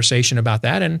constructive conversation about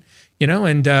that, and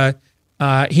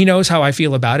he knows how I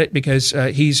feel about it because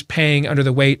he's paying under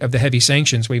the weight of the heavy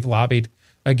sanctions we've lobbied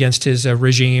against his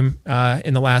regime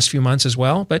in the last few months as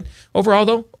well. But overall,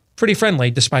 though, pretty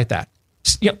friendly despite that.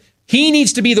 He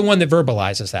needs to be the one that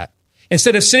verbalizes that.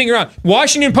 instead of sitting around.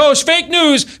 Washington Post, fake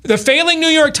news, the failing New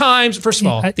York Times. First of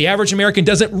all, the average American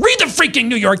doesn't read the freaking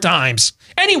New York Times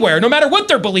anywhere, no matter what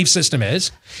their belief system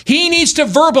is. He needs to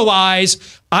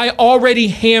verbalize,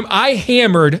 I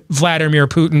hammered Vladimir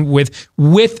Putin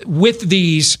with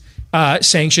these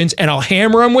sanctions, and I'll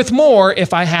hammer him with more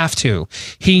if I have to.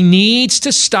 He needs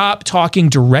to stop talking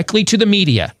directly to the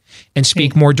media and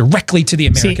speak more directly to the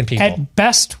American people. At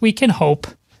best, we can hope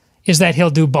is that he'll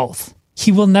do both.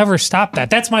 He will never stop that.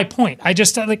 That's my point.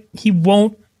 He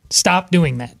won't stop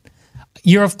doing that.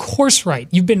 You're of course right.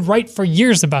 You've been right for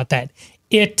years about that.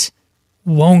 It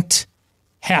won't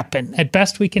happen. At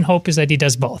best, we can hope is that he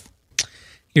does both.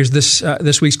 Here's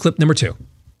this week's clip number 2.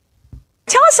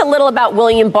 Tell us a little about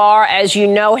William Barr as you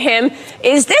know him.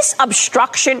 Is this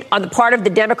obstruction on the part of the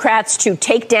Democrats to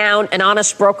take down an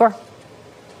honest broker?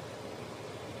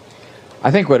 I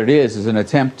think what it is an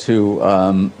attempt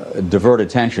to divert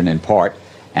attention in part,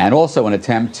 and also an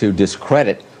attempt to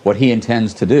discredit what he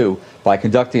intends to do by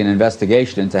conducting an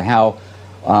investigation into how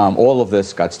all of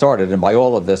this got started. And by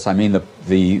all of this, I mean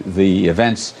the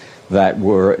events that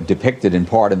were depicted in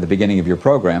part in the beginning of your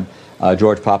program,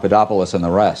 George Papadopoulos and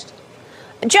the rest.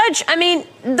 Judge, I mean,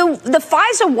 the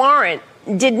FISA warrant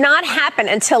did not happen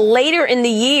until later in the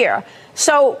year.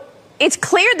 So it's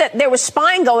clear that there was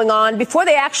spying going on before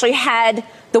they actually had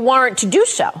the warrant to do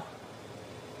so.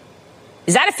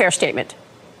 Is that a fair statement?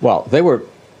 Well, they were.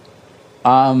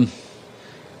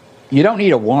 You don't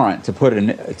need a warrant to put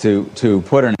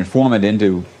an informant in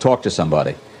to talk to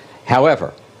somebody.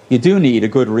 However, you do need a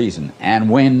good reason. And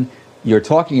when you're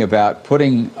talking about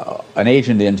putting an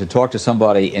agent in to talk to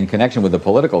somebody in connection with a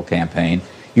political campaign,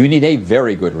 you need a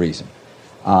very good reason.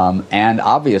 And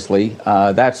obviously,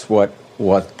 that's what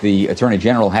the Attorney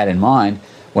General had in mind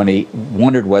when he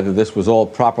wondered whether this was all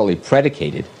properly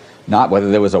predicated, not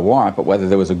whether there was a warrant, but whether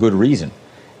there was a good reason.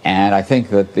 And I think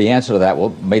that the answer to that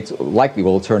likely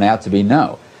will turn out to be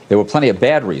no. There were plenty of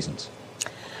bad reasons.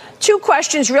 2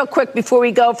 questions real quick before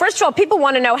we go. First of all, people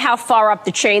want to know how far up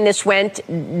the chain this went.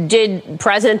 Did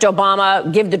President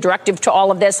Obama give the directive to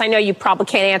all of this? I know you probably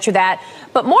can't answer that.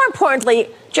 But more importantly,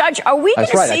 Judge, are we going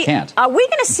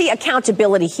to see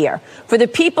accountability here for the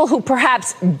people who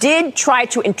perhaps did try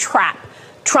to entrap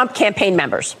Trump campaign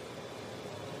members?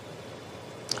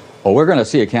 Well, we're going to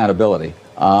see accountability.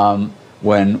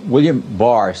 When William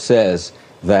Barr says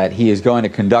that he is going to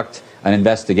conduct an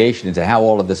investigation into how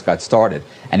all of this got started,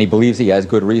 and he believes he has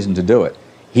good reason to do it,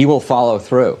 he will follow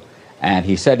through. And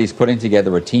he said he's putting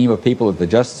together a team of people at the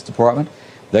Justice Department.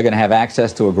 They're going to have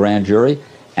access to a grand jury,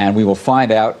 and we will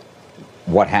find out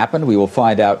what happened. We will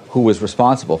find out who was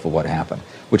responsible for what happened,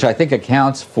 which I think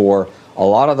accounts for a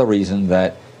lot of the reason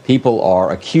that people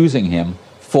are accusing him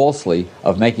falsely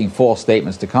of making false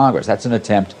statements to Congress. That's an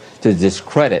attempt to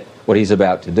discredit what he's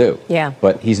about to do. Yeah.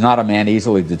 But he's not a man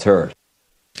easily deterred.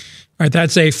 All right,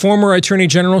 that's a former Attorney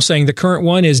General saying the current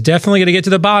one is definitely going to get to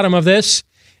the bottom of this,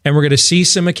 and we're going to see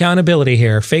some accountability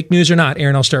here. Fake news or not,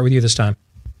 Aaron, I'll start with you this time.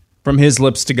 From his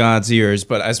lips to God's ears.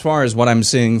 But as far as what I'm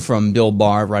seeing from Bill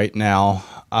Barr right now,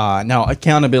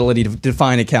 accountability, to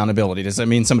define accountability. Does that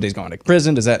mean somebody's going to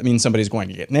prison? Does that mean somebody's going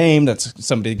to get named? That's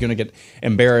somebody going to get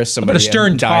embarrassed? Somebody a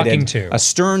stern indicted? Talking to. A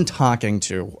stern talking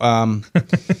to.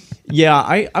 Yeah,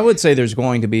 I would say there's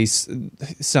going to be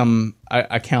some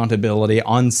accountability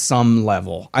on some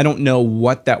level. I don't know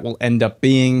what that will end up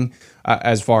being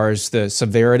as far as the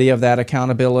severity of that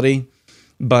accountability,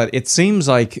 but it seems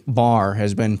like Barr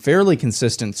has been fairly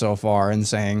consistent so far in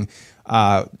saying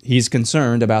he's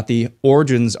concerned about the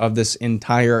origins of this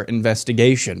entire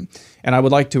investigation. And I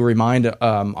would like to remind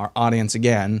our audience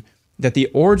again that the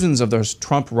origins of this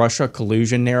Trump-Russia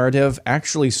collusion narrative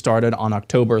actually started on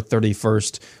October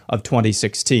 31st of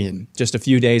 2016, just a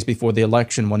few days before the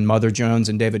election, when Mother Jones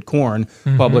and David Corn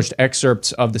published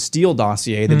excerpts of the Steele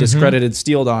dossier, the discredited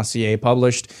Steele dossier,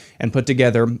 published and put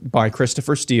together by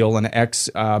Christopher Steele, an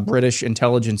ex-British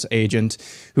intelligence agent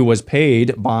who was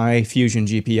paid by Fusion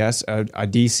GPS, a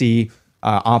D.C.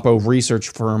 Oppo research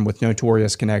firm with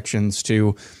notorious connections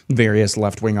to various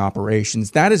left-wing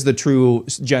operations. That is the true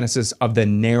genesis of the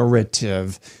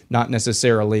narrative, not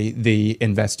necessarily the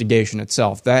investigation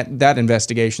itself. That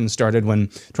investigation started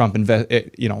when Trump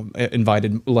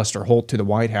invited Lester Holt to the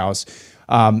White House.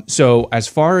 So as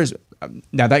far as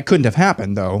now, that couldn't have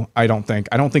happened, though. I don't think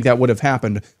that would have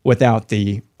happened without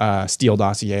the Steele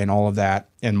dossier and all of that,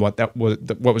 and what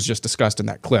was just discussed in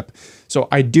that clip. So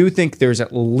I do think there's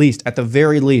at the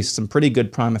very least, some pretty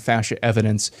good prima facie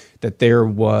evidence that there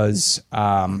was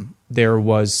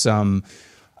some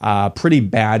pretty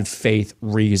bad faith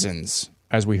reasons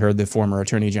as we heard the former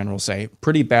Attorney General say,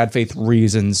 pretty bad faith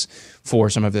reasons for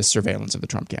some of this surveillance of the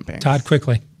Trump campaign. Todd,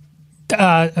 quickly.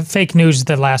 Fake news,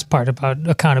 the last part about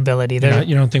accountability.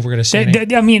 You don't think we're going to see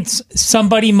any? I mean,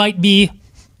 somebody might be,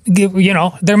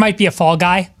 there might be a fall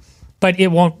guy, but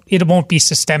it won't be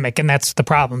systemic, and that's the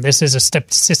problem. This is a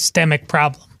systemic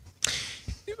problem.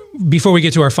 Before we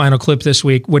get to our final clip this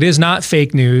week, what is not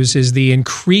fake news is the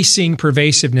increasing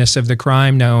pervasiveness of the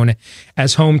crime known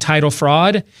as home title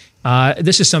fraud.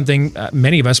 This is something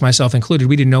many of us, myself included,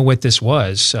 we didn't know what this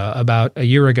was about a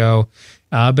year ago.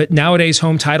 But nowadays,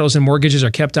 home titles and mortgages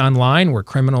are kept online where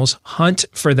criminals hunt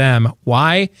for them.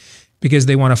 Why? Because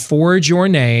they want to forge your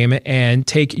name and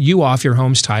take you off your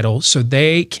home's title so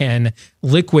they can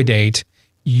liquidate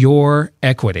your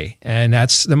equity. And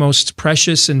that's the most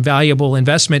precious and valuable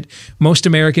investment most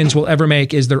Americans will ever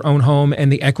make, is their own home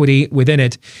and the equity within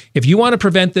it. If you want to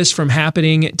prevent this from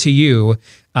happening to you,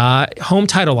 Home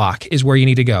Title Lock is where you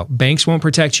need to go. Banks won't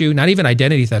protect you, not even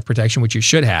identity theft protection, which you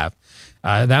should have.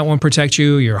 That won't protect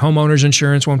you. Your homeowner's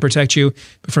insurance won't protect you.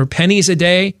 But for pennies a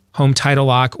day, Home Title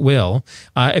Lock will.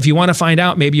 If you want to find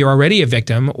out, maybe you're already a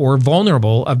victim or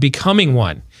vulnerable of becoming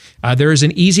one, there is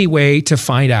an easy way to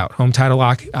find out. Home Title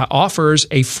Lock offers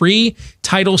a free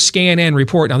title scan and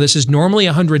report. Now, this is normally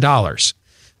 $100.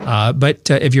 But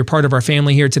if you're part of our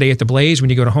family here today at The Blaze, when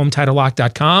you go to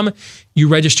HometitleLock.com, you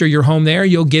register your home there,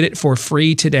 you'll get it for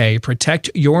free today. Protect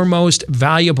your most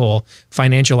valuable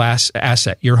financial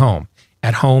asset, your home,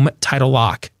 at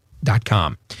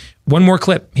HometitleLock.com. One more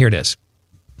clip. Here it is.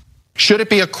 Should it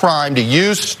be a crime to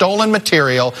use stolen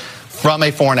material from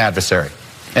a foreign adversary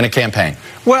in a campaign?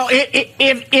 Well,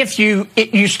 if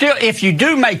you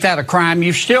do make that a crime,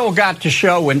 you've still got to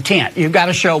show intent. You've got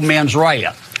to show mens rea.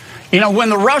 When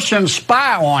the Russians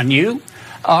spy on you,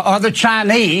 or the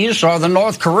Chinese or the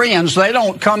North Koreans, they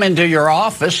don't come into your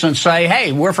office and say,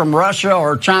 hey, we're from Russia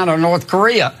or China or North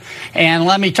Korea, and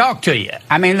let me talk to you.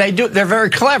 I mean, they're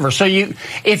very clever. So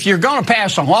if you're going to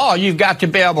pass a law, you've got to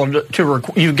be able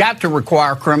you've got to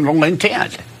require criminal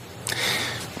intent.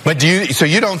 But so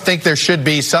you don't think there should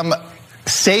be some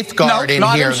safeguard in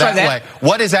here that way?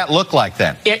 What does that look like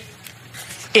then?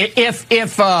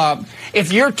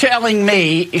 If you're telling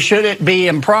me, should it be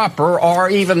improper or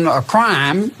even a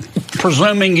crime,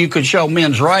 presuming you could show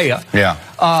mens rea,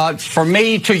 for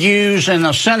me to use in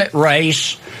a Senate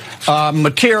race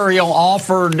material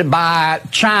offered by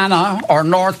China or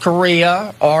North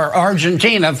Korea or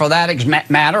Argentina, for that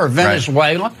matter, or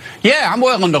Venezuela, I'm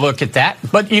willing to look at that,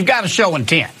 but you've got to show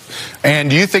intent. And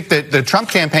do you think that the Trump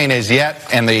campaign has yet,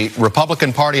 and the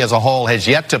Republican Party as a whole, has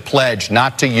yet to pledge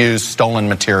not to use stolen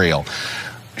material?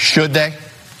 Should they?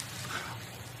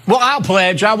 Well, I'll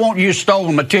pledge I won't use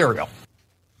stolen material.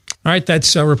 All right,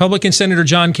 that's Republican Senator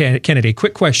John Kennedy.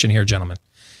 Quick question here, gentlemen.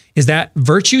 Is that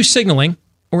virtue signaling,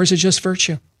 or is it just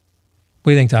virtue? What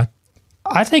do you think, Todd?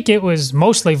 I think it was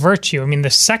mostly virtue. I mean, the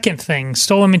second thing,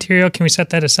 stolen material, can we set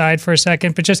that aside for a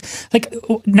second? But just like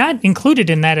not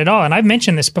included in that at all. And I've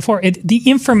mentioned this before. The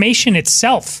information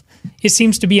itself, it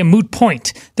seems to be a moot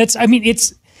point.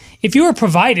 If you were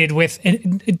provided with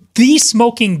the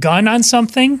smoking gun on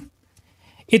something,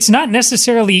 it's not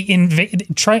necessarily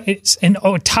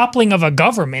a toppling of a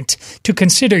government to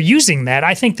consider using that.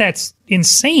 I think that's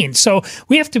insane. So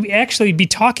we have to actually be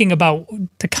talking about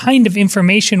the kind of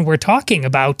information we're talking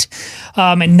about,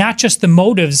 and not just the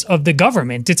motives of the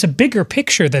government. It's a bigger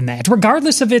picture than that,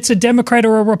 regardless if it's a Democrat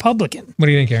or a Republican. What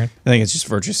do you think, Aaron? I think it's just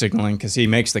virtue signaling, because he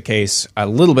makes the case a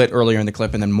little bit earlier in the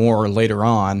clip and then more later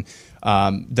on,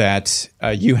 that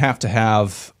you have to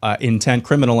have intent,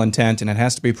 criminal intent, and it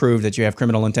has to be proved that you have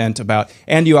criminal intent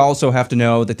and you also have to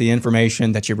know that the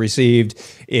information that you received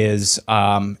is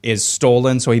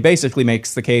stolen. So he basically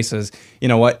makes the case as, you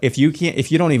know what, if you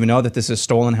don't even know that this is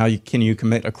stolen, how can you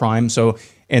commit a crime? So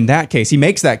in that case, he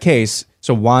makes that case.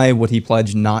 So why would he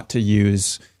pledge not to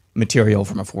use material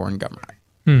from a foreign government?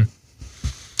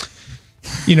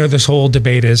 This whole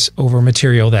debate is over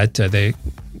material that they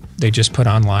just put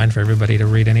online for everybody to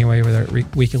read anyway with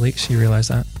WikiLeaks. You realize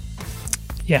that?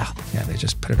 Yeah. Yeah, they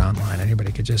just put it online.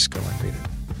 Anybody could just go and read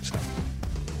it. So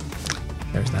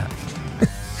there's that.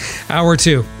 Hour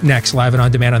 2, next, live and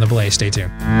on demand on The Blaze. Stay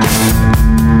tuned.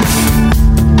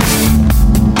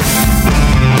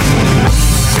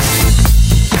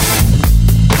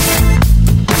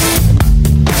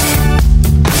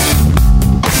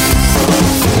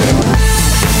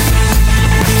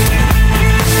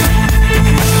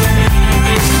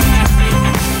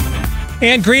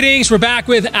 And greetings. We're back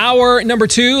with hour number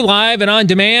 2, live and on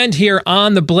demand here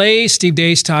on The Blaze. Steve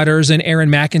Deace, Todd Erzen, and Aaron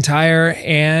McIntyre.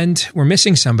 And we're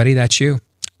missing somebody. That's you.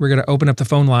 We're going to open up the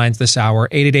phone lines this hour,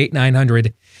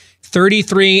 888-900.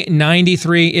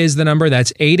 3393 is the number.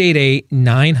 That's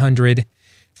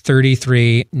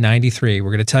 888-900-3393. We're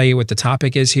going to tell you what the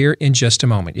topic is here in just a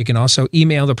moment. You can also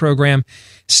email the program,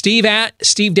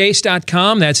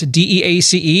 steve@stevedeace.com. That's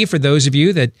DEACE for those of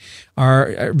you that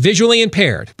are visually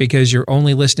impaired because you're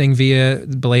only listening via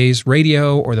Blaze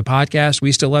Radio or the podcast.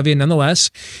 We still love you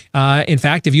nonetheless. In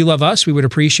fact, if you love us, we would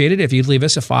appreciate it if you'd leave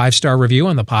us a 5-star review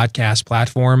on the podcast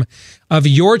platform of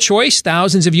your choice.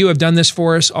 Thousands of you have done this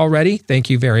for us already. Thank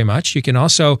you very much. You can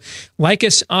also like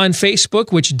us on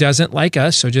Facebook, which doesn't like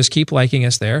us, so just keep liking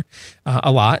us there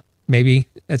a lot. Maybe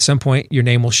at some point your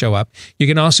name will show up. You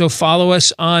can also follow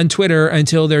us on Twitter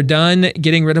until they're done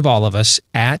getting rid of all of us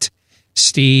at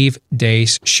Steve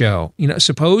Deace Show. You know,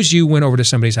 suppose you went over to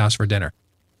somebody's house for dinner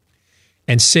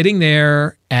and sitting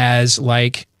there as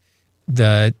like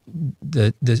the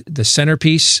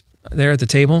centerpiece there at the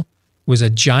table was a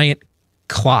giant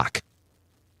clock,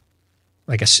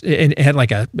 it had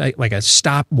like a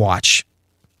stopwatch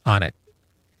on it,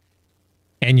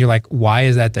 and you're like, why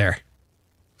is that there?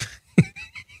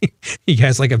 You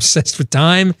guys like obsessed with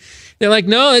time? They're like,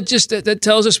 no, it just that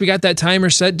tells us we got that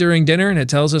timer set during dinner, and it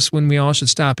tells us when we all should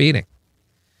stop eating. I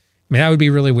mean, that would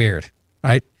be really weird,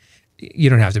 right?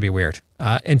 You don't have to be weird.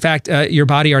 In fact, your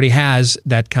body already has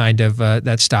that kind of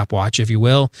that stopwatch, if you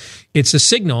will. It's a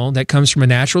signal that comes from a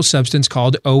natural substance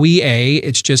called OEA.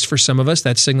 It's just for some of us,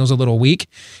 that signal's a little weak.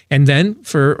 And then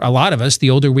for a lot of us, the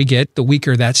older we get, the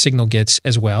weaker that signal gets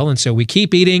as well. And so we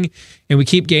keep eating and we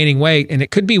keep gaining weight. And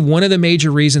it could be one of the major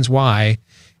reasons why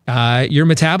your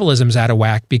metabolism's out of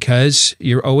whack, because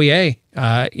your OEA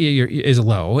is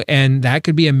low. And that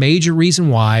could be a major reason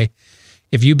why,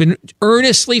 if you've been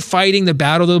earnestly fighting the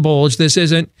battle of the bulge, this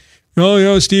isn't,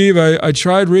 oh, Steve, I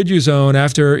tried Riduzone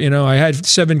after, I had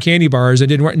 7 candy bars. It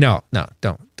didn't work. No,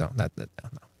 don't.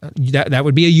 That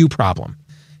would be a you problem.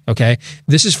 Okay.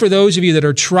 This is for those of you that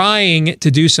are trying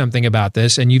to do something about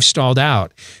this and you've stalled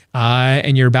out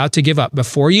and you're about to give up.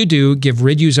 Before you do, give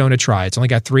Riduzone a try. It's only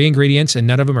got 3 ingredients and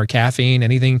none of them are caffeine,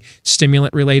 anything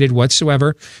stimulant related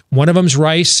whatsoever. One of them's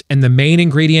rice and the main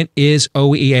ingredient is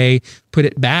OEA. Put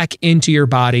it back into your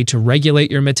body to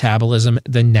regulate your metabolism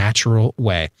the natural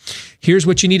way. Here's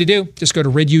what you need to do. Just go to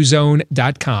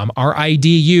riduzone.com,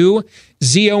 RIDUZONE.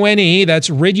 That's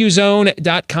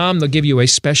riduzone.com. They'll give you a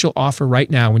special offer right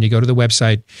now when you go to the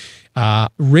website.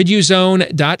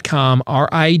 Riduzone.com,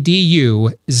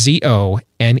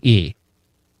 RIDUZONE.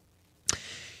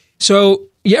 So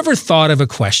you ever thought of a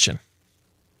question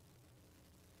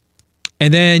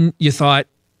and then you thought,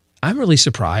 I'm really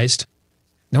surprised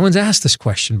no one's asked this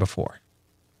question before.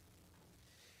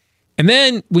 And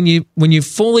then when you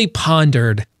fully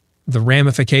pondered the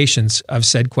ramifications of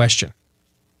said question,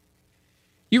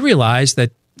 you realize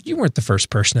that you weren't the first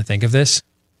person to think of this.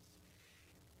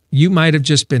 You might have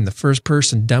just been the first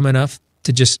person dumb enough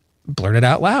to just blurt it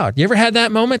out loud. You ever had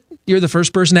that moment? You're the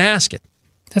first person to ask it.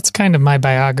 That's kind of my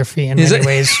biography in many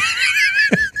ways.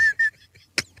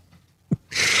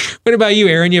 What about you,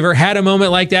 Aaron? You ever had a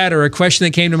moment like that, or a question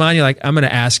that came to mind? You're like, I'm going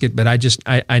to ask it, but I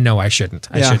know I shouldn't.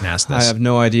 I shouldn't ask this. I have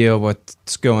no idea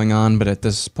what's going on, but at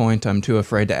this point, I'm too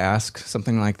afraid to ask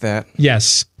something like that.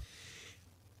 Yes.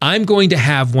 I'm going to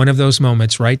have one of those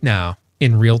moments right now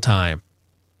in real time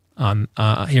on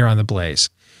here on The Blaze.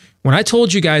 When I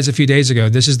told you guys a few days ago,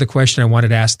 this is the question I wanted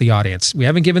to ask the audience. We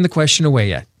haven't given the question away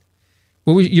yet.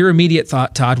 What was your immediate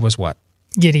thought, Todd, was what?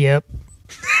 Giddy up.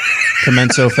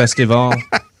 Commenso Festival.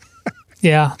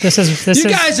 Yeah, this is.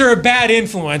 You guys are a bad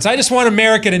influence. I just want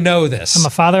America to know this. I'm a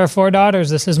father of 4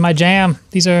 daughters. This is my jam.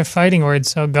 These are fighting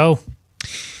words, so go.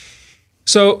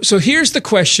 So here's the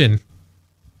question,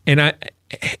 and I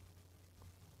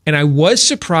was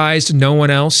surprised no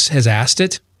one else has asked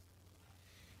it,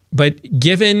 but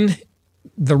given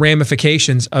the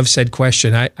ramifications of said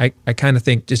question, I kind of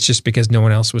think it's just because no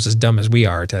one else was as dumb as we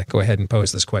are to go ahead and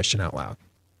pose this question out loud.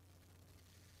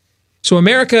 So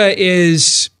America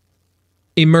is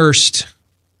immersed.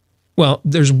 Well,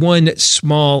 there's one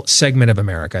small segment of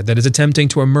America that is attempting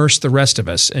to immerse the rest of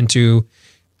us into,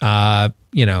 gender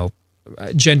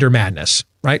madness,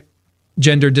 right?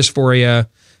 Gender dysphoria,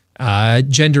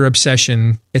 gender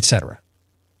obsession, etc.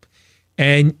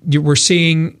 And we're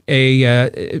seeing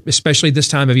especially this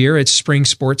time of year, it's spring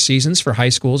sports seasons for high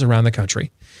schools around the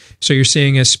country. So you're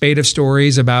seeing a spate of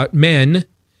stories about men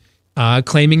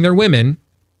claiming they're women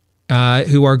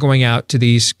who are going out to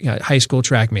these high school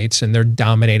track meets and they're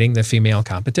dominating the female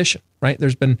competition, right?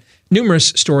 There's been numerous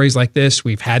stories like this.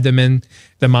 We've had them in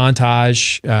the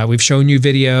montage. We've shown you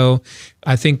video.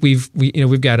 I think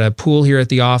we've got a pool here at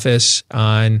the office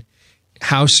on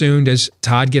how soon does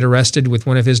Todd get arrested with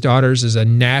one of his daughters as a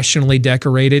nationally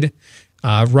decorated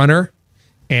runner.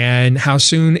 And how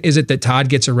soon is it that Todd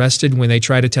gets arrested when they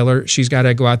try to tell her she's got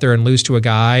to go out there and lose to a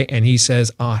guy? And he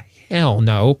says, oh, hell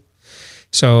no.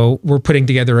 So we're putting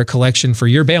together a collection for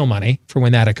your bail money for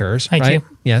when that occurs. Thank right?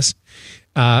 you. Yes.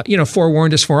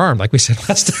 Forewarned is forearmed, like we said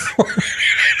last hour.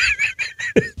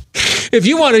 If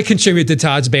you want to contribute to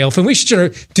Todd's bail fund, we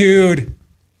should. Dude,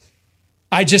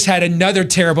 I just had another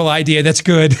terrible idea that's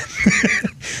good.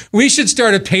 We should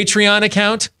start a Patreon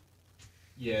account.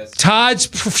 Yes. Todd's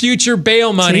future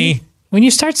bail money. See? When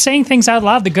you start saying things out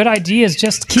loud, the good ideas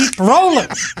just keep rolling.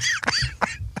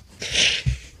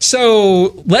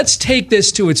 So let's take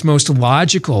this to its most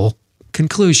logical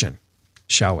conclusion,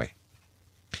 shall we?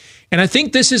 And I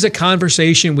think this is a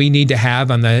conversation we need to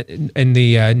have in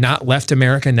the Not Left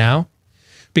America Now,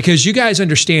 because you guys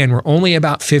understand we're only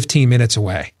about 15 minutes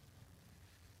away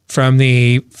from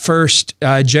the first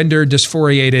gender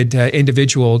dysphoriated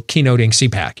individual keynoting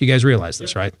CPAC. You guys realize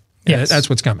this, right? Yes. That's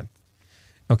what's coming.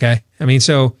 Okay? I mean,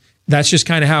 so that's just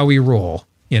kind of how we roll,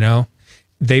 you know?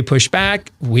 They push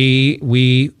back, we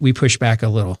push back a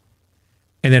little.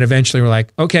 And then eventually we're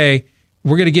like, okay,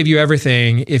 we're going to give you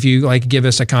everything if you like give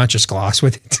us a conscious gloss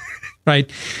with it,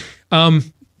 right?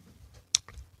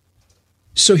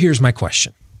 So here's my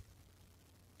question.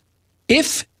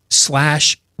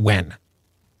 If/when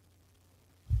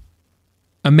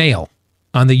a male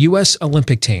on the U.S.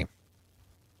 Olympic team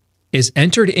is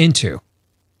entered into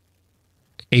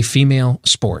a female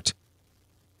sport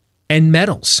and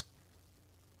medals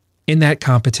in that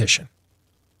competition,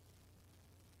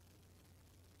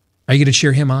 are you going to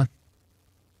cheer him on?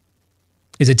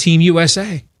 Is it Team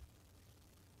USA?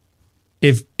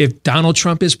 If Donald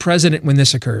Trump is president when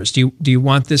this occurs, do you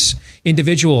want this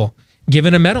individual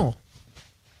given a medal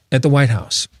at the White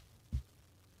House?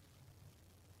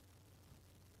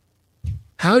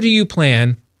 How do you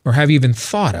plan, or have you even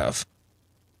thought of,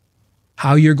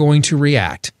 how you're going to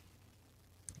react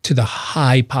to the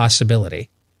high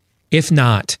possibility, if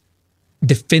not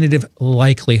definitive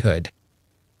likelihood,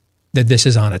 that this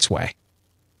is on its way?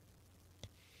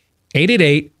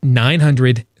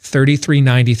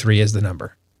 888-900-3393 is the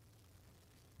number.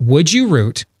 Would you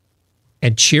root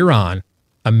and cheer on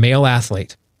a male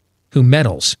athlete who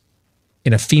medals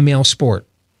in a female sport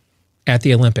at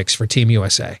the Olympics for Team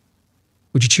USA?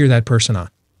 Would you cheer that person on?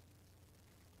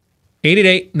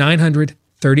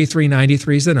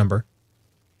 888-900-3393 is the number.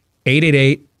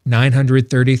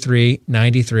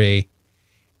 888-900-3393.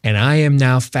 And I am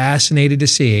now fascinated to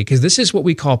see, because this is what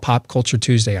we call Pop Culture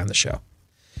Tuesday on the show.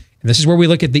 And this is where we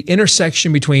look at the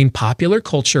intersection between popular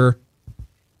culture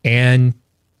and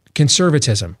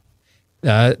conservatism.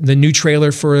 The new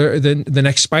trailer for the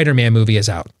next Spider-Man movie is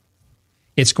out.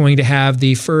 It's going to have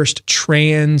the first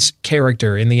trans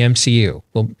character in the MCU.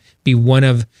 Will be one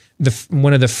of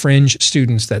the fringe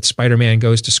students that Spider-Man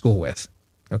goes to school with.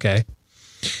 Okay?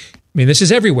 I mean, this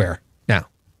is everywhere now.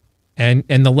 And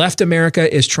the left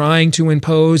America is trying to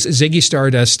impose Ziggy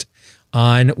Stardust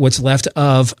on what's left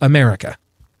of America.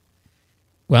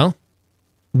 Well,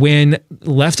 when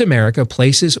left America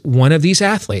places one of these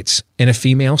athletes in a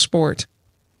female sport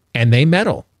and they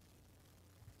medal,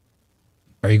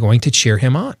 are you going to cheer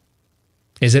him on?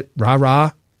 Is it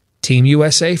rah-rah, Team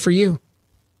USA for you?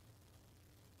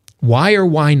 Why or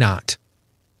why not?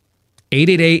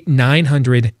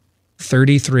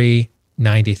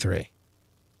 888-900-3393.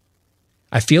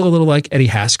 I feel a little like Eddie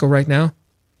Haskell right now.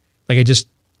 Like I just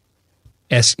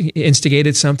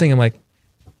instigated something. I'm like,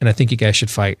 and I think you guys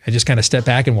should fight. I just kind of step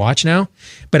back and watch now.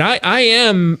 But I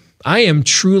am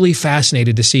truly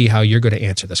fascinated to see how you're going to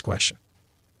answer this question.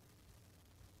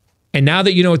 And now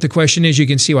that you know what the question is, you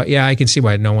can see why. Yeah, I can see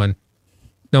why no one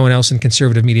else in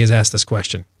conservative media has asked this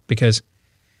question, because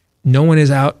no one is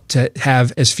out to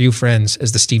have as few friends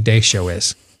as the Steve Deace Show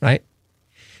is, right?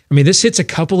 I mean, this hits a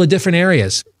couple of different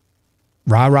areas.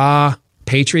 Rah-rah,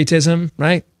 patriotism,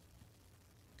 right?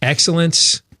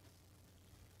 Excellence,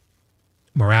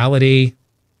 morality,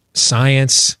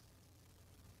 science,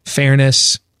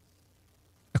 fairness,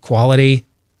 equality.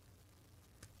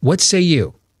 What say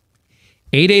you?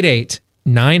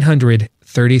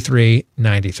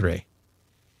 888-900-3393.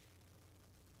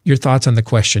 Your thoughts on the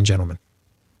question, gentlemen?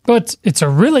 Well, it's a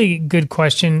really good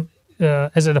question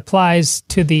as it applies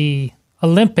to the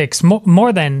Olympics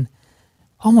more than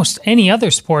almost any other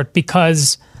sport,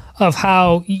 because of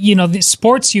how, the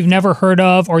sports you've never heard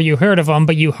of, or you heard of them,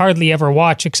 but you hardly ever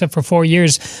watch except for 4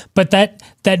 years. But that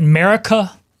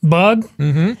America bug,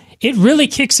 it really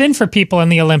kicks in for people in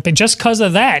the Olympics just because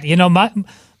of that.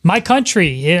 My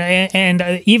country,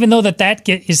 and even though that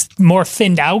is more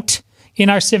thinned out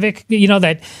in our civic,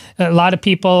 that a lot of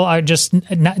people are just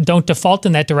don't default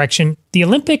in that direction. The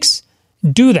Olympics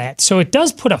do that. So it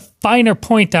does put a finer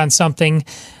point on something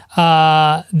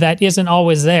that isn't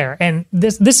always there. And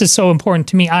this is so important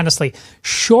to me, honestly.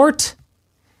 Short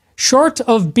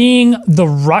of being the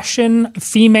Russian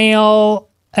female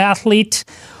athlete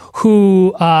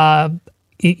who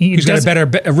who's got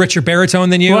a richer baritone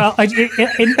than you. Well,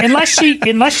 unless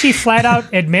she flat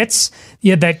out admits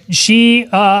that she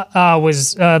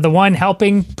was the one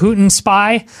helping Putin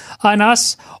spy on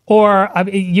us, or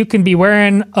you can be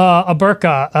wearing a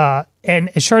burqa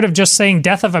and short of just saying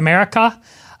 "Death of America,"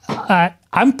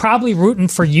 I'm probably rooting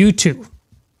for you two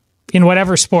in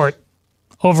whatever sport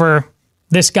over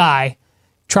this guy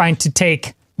trying to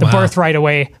take the birthright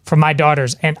away from my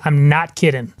daughters, and I'm not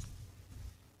kidding.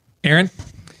 Aaron?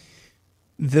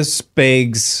 This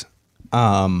begs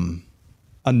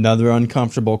another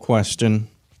uncomfortable question.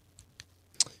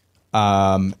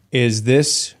 Is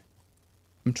this...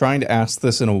 I'm trying to ask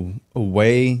this in a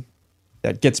way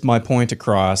that gets my point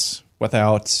across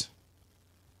without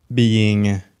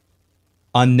being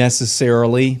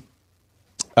unnecessarily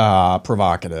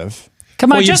provocative.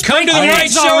 Come on, just break the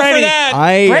eggs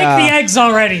already. Break the eggs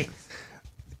already.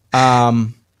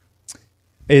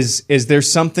 Is there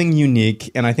something unique?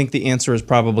 And I think the answer is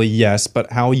probably yes,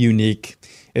 but how unique?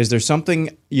 Is there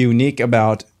something unique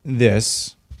about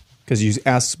this? Because you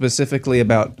asked specifically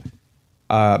about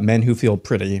men who feel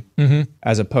pretty,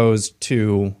 as opposed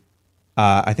to,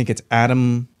 I think it's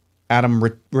Adam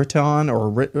Ritton or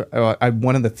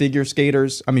one of the figure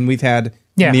skaters. I mean, we've had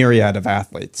myriad of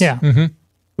athletes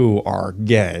who are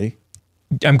gay.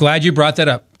 I'm glad you brought that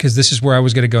up because this is where I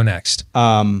was going to go next.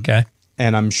 Okay.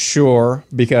 And I'm sure,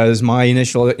 because my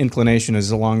initial inclination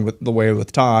is along with the way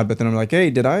with Todd, but then I'm like,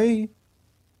 hey, did I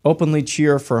openly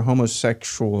cheer for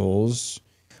homosexuals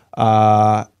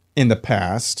in the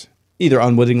past, either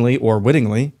unwittingly or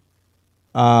wittingly?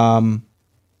 And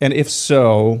if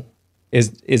so,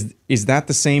 is that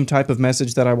the same type of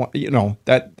message that I want? You know,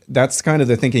 that's kind of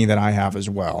the thinking that I have as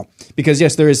well. Because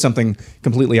yes, there is something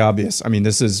completely obvious. I mean,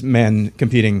 this is men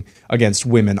competing against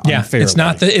women unfairly.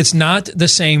 It's not the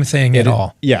same thing at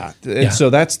all. Yeah. So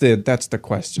that's the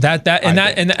question.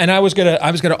 And I was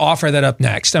gonna offer that up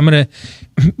next. I'm gonna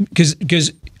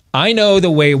because I know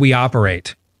the way we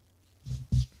operate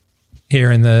here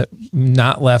in the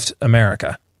not left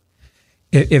America.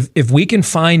 If we can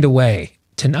find a way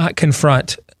to not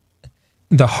confront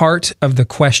the heart of the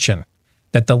question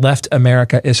that the left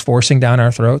America is forcing down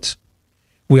our throats,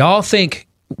 we all think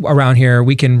around here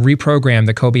we can reprogram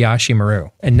the Kobayashi Maru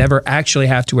and never actually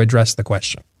have to address the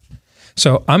question.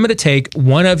 So I'm going to take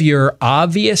one of your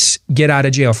obvious get out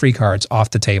of jail free cards off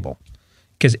the table,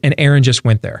 and Aaron just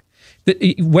went there.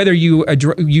 Whether you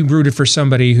rooted for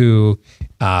somebody who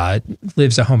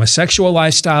lives a homosexual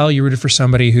lifestyle, you rooted for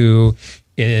somebody who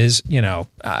is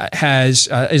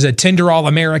is a Tinder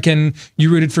All-American,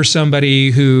 you rooted for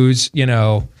somebody who's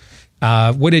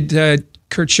what did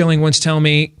Kurt Schilling once tell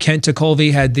me? Kent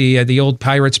Tekulve had the old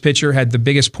Pirates pitcher, had the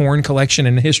biggest porn collection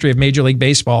in the history of Major League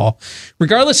Baseball.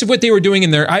 Regardless of what they were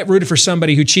doing I rooted for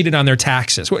somebody who cheated on their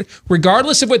taxes.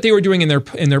 Regardless of what they were doing in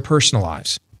their personal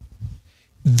lives.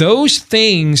 Those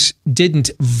things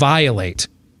didn't violate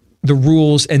the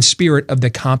rules and spirit of the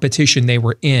competition they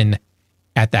were in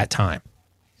at that time.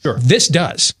 Sure. This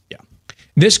does. Yeah.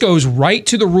 This goes right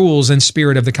to the rules and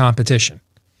spirit of the competition.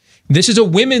 This is a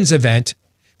women's event.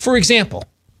 For example,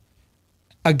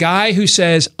 a guy who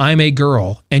says, I'm a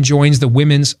girl, and joins the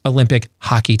women's Olympic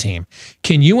hockey team.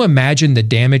 Can you imagine the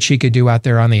damage he could do out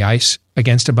there on the ice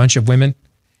against a bunch of women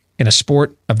in a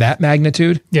sport of that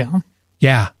magnitude? Yeah.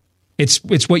 Yeah. It's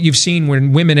what you've seen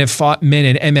when women have fought men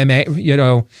in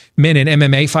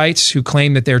MMA fights who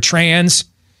claim that they're trans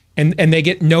and they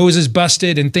get noses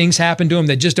busted and things happen to them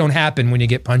that just don't happen when you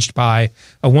get punched by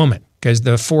a woman because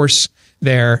the force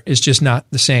there is just not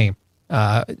the same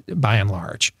by and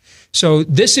large. So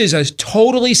this is a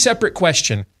totally separate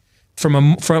question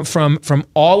from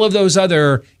all of those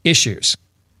other issues.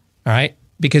 All right?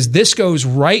 Because this goes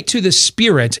right to the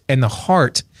spirit and the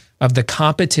heart of the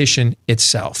competition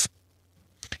itself.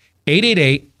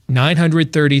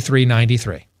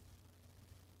 888-900-3393.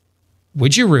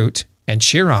 Would you root and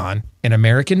cheer on an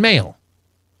American male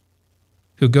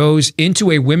who goes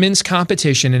into a women's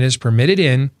competition and is permitted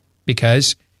in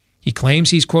because he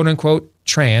claims he's quote unquote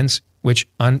trans, which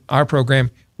on our program,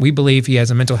 we believe he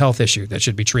has a mental health issue that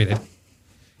should be treated.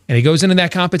 And he goes into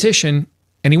that competition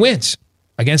and he wins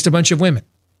against a bunch of women.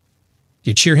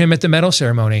 You cheer him at the medal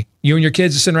ceremony. You and your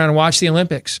kids are sitting around and watch the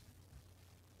Olympics.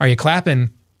 Are you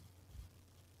clapping?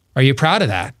 Are you proud of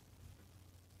that?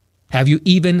 Have you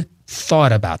even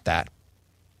thought about that?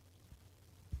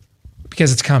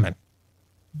 Because it's coming.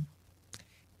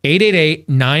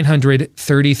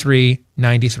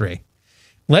 888-900-3393.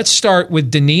 Let's start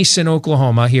with Denise in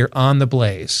Oklahoma here on The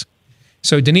Blaze.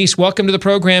 So, Denise, welcome to the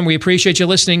program. We appreciate you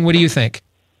listening. What do you think?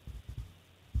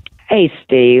 Hey,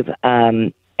 Steve,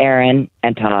 Aaron,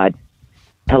 and Todd.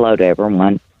 Hello to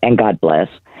everyone, and God bless.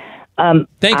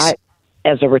 Thanks.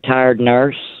 As a retired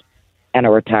nurse and a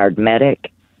retired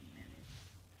medic,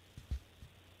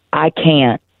 I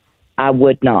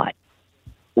would not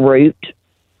root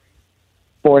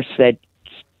for said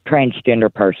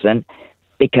transgender person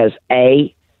because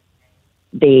if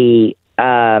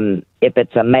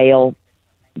it's a male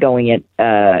going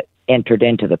entered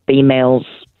into the females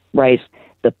race,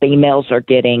 the females are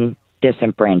getting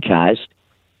disenfranchised.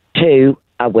 2,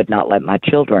 I would not let my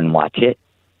children watch it.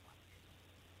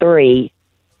 3,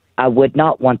 I would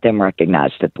not want them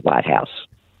recognized at the White House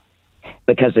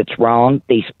because it's wrong.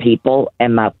 These people,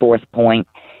 and my 4th point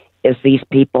is these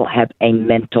people have a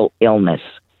mental illness.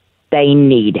 They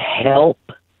need help,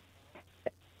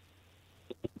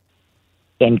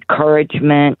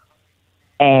 encouragement,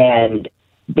 and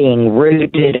being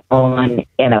rooted in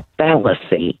a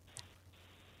fallacy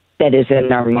that is in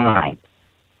their mind.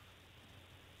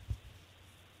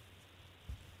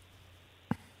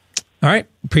 All right.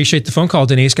 Appreciate the phone call,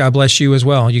 Denise. God bless you as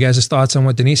well. You guys' thoughts on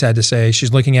what Denise had to say.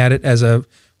 She's looking at it as a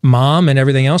mom and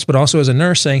everything else, but also as a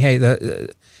nurse saying, hey,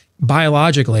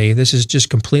 biologically, this is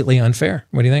just completely unfair.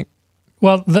 What do you think?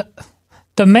 Well,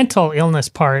 the mental illness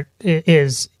part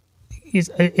is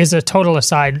a total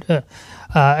aside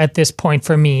at this point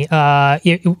for me.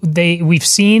 We've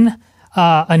seen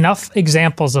enough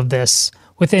examples of this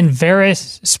within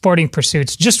various sporting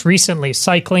pursuits. Just recently,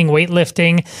 cycling,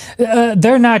 weightlifting,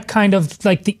 they're not kind of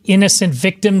like the innocent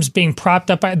victims being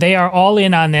propped up. They are all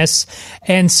in on this,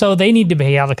 and so they need to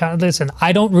be held accountable. Listen,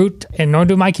 I don't root, and nor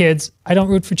do my kids, I don't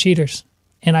root for cheaters,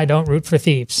 and I don't root for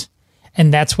thieves.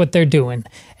 And that's what they're doing.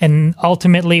 And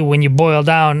ultimately, when you boil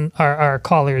down our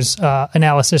caller's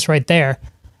analysis right there,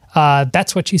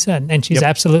 that's what she said, and she's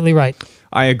absolutely right.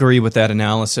 I agree with that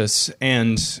analysis.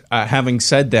 And having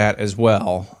said that as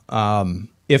well,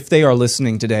 if they are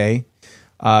listening today,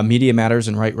 Media Matters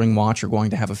and Right Wing Watch are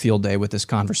going to have a field day with this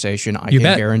conversation. I can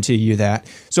guarantee you that.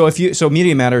 So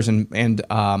Media Matters and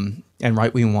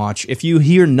Right Wing Watch, if you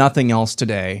hear nothing else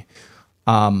today,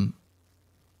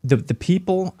 the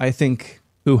people I think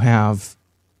who have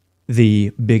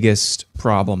the biggest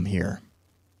problem here,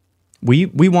 we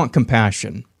want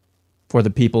compassion for the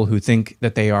people who think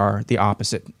that they are the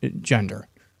opposite gender.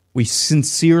 We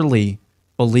sincerely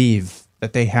believe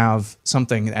that they have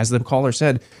something, as the caller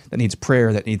said, that needs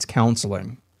prayer, that needs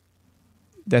counseling,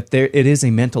 that it is a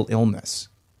mental illness.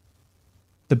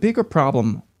 The bigger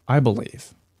problem, I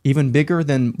believe, even bigger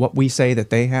than what we say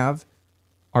that they have,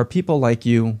 are people like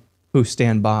you who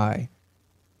stand by.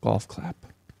 Golf clap.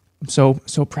 I'm so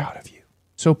proud of you.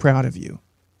 So proud of you.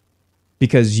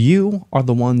 Because you are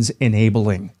the ones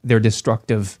enabling their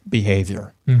destructive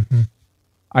behavior. Mm-hmm.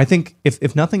 I think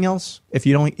if nothing else, if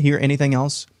you don't hear anything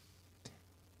else,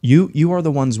 you are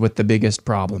the ones with the biggest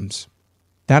problems.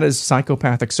 That is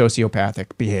psychopathic,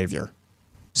 sociopathic behavior.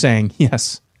 Saying,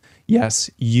 yes,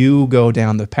 you go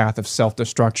down the path of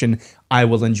self-destruction. I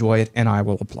will enjoy it and I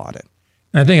will applaud it.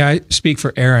 I think I speak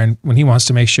for Aaron when he wants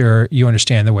to make sure you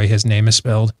understand the way his name is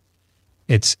spelled.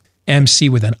 It's MC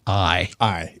with an I.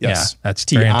 Yes. Yeah, that's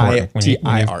very important.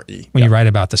 T-I-R-E. When you write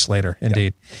about this later,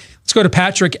 indeed. Yeah. Let's go to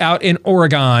Patrick out in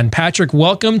Oregon. Patrick,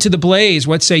 welcome to The Blaze.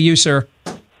 What say you, sir?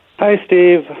 Hi,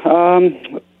 Steve. To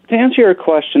answer your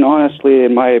question, honestly,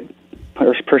 in my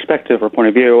perspective or point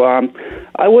of view,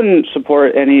 I wouldn't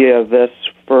support any of this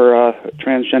for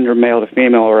transgender male to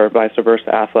female or vice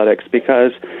versa athletics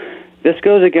because this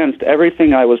goes against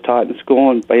everything I was taught in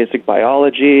school in basic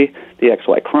biology, the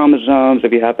XY chromosomes.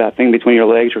 If you have that thing between your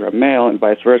legs, you're a male, and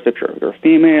vice versa if you're a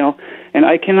female. And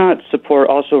I cannot support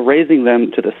also raising them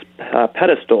to this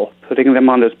pedestal, putting them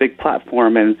on this big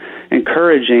platform and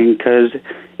encouraging, because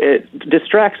it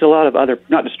distracts a lot of other,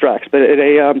 not distracts, but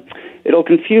it'll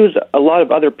confuse a lot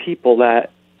of other people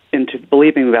that into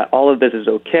believing that all of this is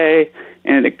okay,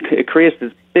 and it creates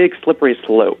this big slippery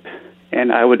slope,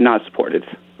 and I would not support it.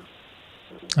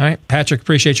 All right, Patrick,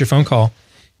 appreciate your phone call.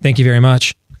 Thank you very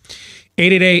much.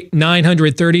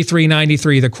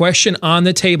 888-900-3393. The question on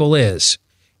the table is,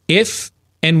 if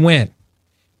and when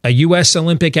a U.S.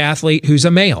 Olympic athlete who's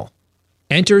a male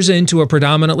enters into a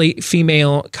predominantly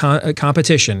female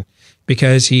competition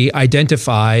because he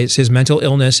identifies his mental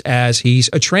illness as he's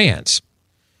a trans,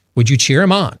 would you cheer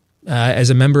him on as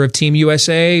a member of Team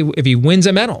USA if he wins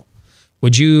a medal?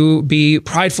 Would you be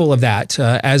prideful of that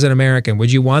as an American?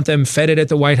 Would you want them feted at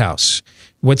the White House?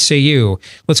 What say you?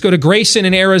 Let's go to Grayson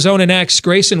in Arizona next.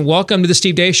 Grayson, welcome to the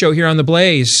Steve Deace Show here on The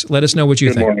Blaze. Let us know what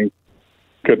you think. Good morning.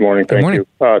 Good morning. Good morning.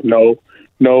 Thank you.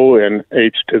 No, and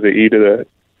H to the E to the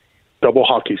double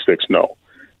hockey sticks, no.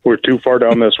 We're too far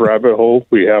down this rabbit hole.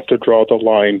 We have to draw the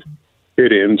line.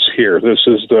 It ends here. This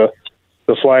is the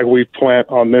flag we plant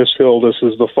on this hill. This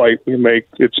is the fight we make.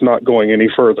 It's not going any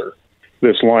further.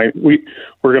 This line, we're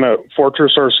going to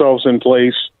fortress ourselves in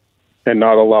place and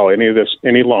not allow any of this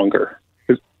any longer.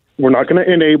 We're not going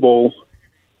to enable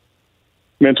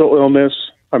mental illness.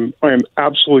 I am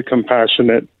absolutely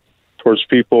compassionate towards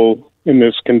people in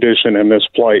this condition and this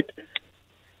plight,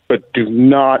 but do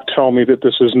not tell me that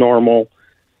this is normal.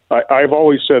 I've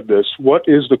always said this. What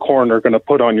is the coroner going to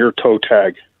put on your toe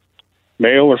tag?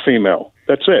 Male or female?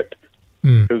 That's it.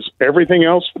 Because everything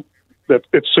else, that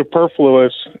it's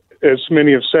superfluous. As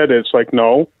many have said, it's like,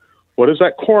 no, what is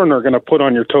that coroner going to put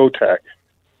on your toe tag?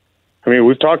 I mean,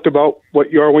 we've talked about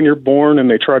what you are when you're born, and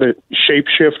they try to shape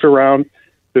shift around.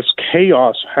 This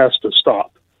chaos has to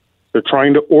stop. They're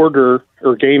trying to order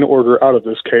or gain order out of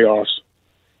this chaos,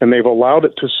 and they've allowed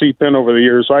it to seep in over the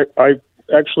years. I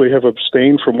actually have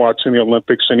abstained from watching the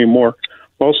Olympics anymore,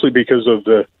 mostly because of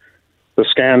the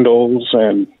scandals,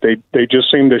 and they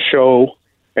just seem to show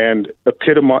and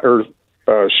epitomize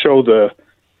or show the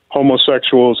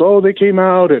homosexuals. Oh, they came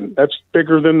out, and that's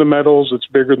bigger than the medals. It's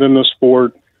bigger than the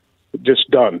sport.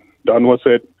 Just done with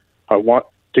it. I want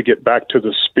to get back to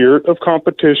the spirit of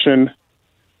competition,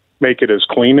 make it as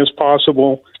clean as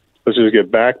possible. Let's just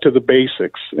get back to the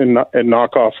basics and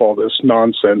knock off all this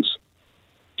nonsense.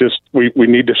 Just we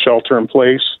need to shelter in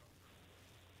place.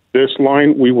 This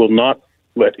line, we will not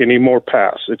let any more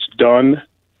pass. It's done.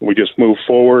 We just move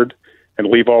forward and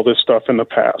leave all this stuff in the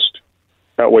past.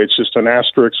 That way it's just an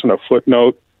asterisk and a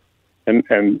footnote and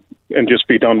just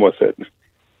be done with it.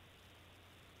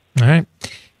 All right.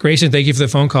 Grayson, thank you for the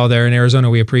phone call there in Arizona.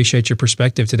 We appreciate your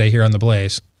perspective today here on The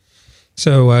Blaze.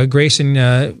 So Grayson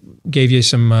gave you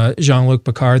some Jean-Luc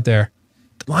Picard there.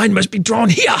 The line must be drawn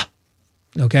here.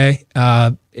 Okay.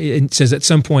 It says at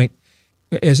some point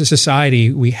as a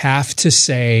society, we have to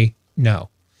say no.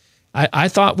 I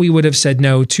thought we would have said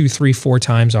no 2, 3, 4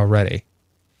 times already.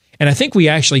 And I think we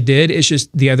actually did. It's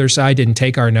just the other side didn't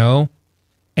take our no.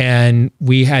 And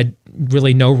we had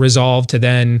really no resolve to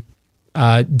then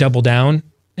double down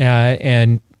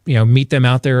and meet them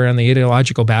out there on the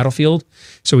ideological battlefield.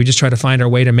 So we just try to find our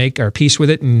way to make our peace with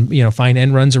it and find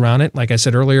end runs around it, like I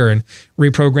said earlier, and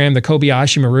reprogram the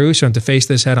Kobayashi Maru so I have to face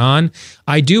this head on.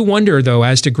 I do wonder, though,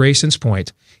 as to Grayson's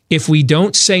point, if we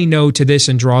don't say no to this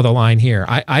and draw the line here,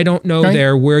 I don't know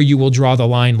there where you will draw the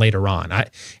line later on.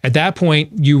 At that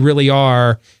point, you really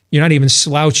are. You're not even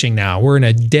slouching now. We're in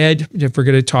a dead, if we're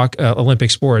going to talk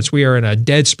Olympic sports, we are in a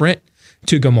dead sprint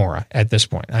to Gomorrah at this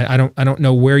point. I don't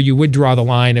know where you would draw the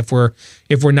line if we're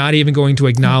not even going to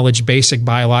acknowledge basic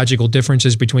biological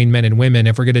differences between men and women.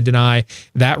 If we're going to deny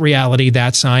that reality,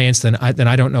 that science, then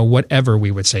I don't know whatever we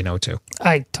would say no to.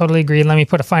 I totally agree. Let me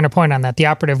put a finer point on that. The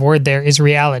operative word there is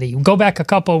reality. Go back a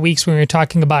couple of weeks when we were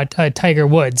talking about Tiger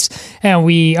Woods, and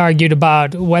we argued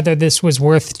about whether this was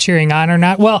worth cheering on or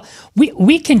not. Well,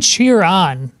 we can cheer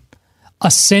on a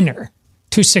sinner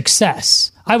to success.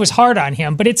 I was hard on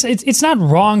him, but it's not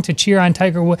wrong to cheer on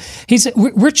Tiger Woods.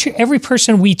 Every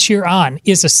person we cheer on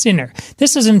is a sinner.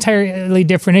 This is an entirely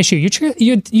different issue. You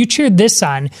cheer this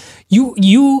on.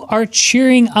 You are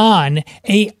cheering on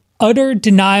a utter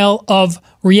denial of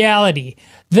reality.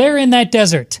 They're in that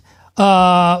desert,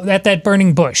 at that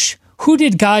burning bush. Who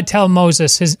did God tell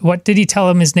Moses? What did he tell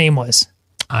him his name was?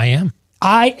 I am.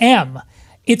 I am.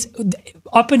 It's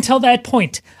up until that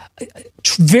point.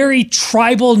 Very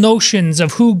tribal notions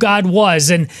of who God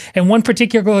was, and one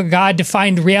particular God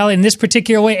defined reality in this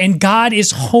particular way, and God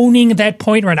is honing that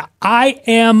point right now. I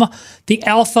am the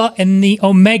Alpha and the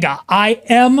Omega. I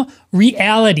am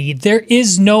reality. There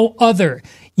is no other.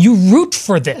 You root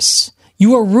for this.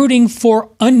 You are rooting for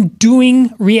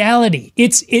undoing reality.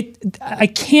 I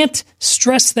can't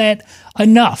stress that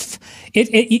enough.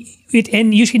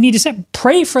 And you need to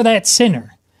pray for that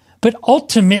sinner, but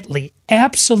ultimately,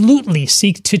 absolutely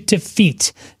seek to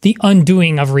defeat the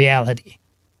undoing of reality.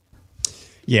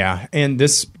 Yeah, and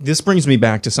this brings me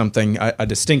back to something, a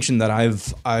distinction that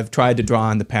I've tried to draw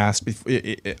in the past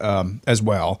as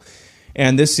well,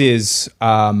 and this is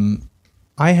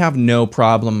I have no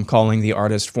problem calling the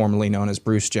artist formerly known as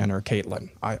Bruce Jenner Caitlyn.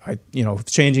 I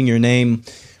changing your name,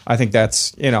 I think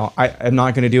that's, I'm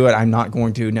not going to do it. I'm not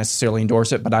going to necessarily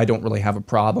endorse it, but I don't really have a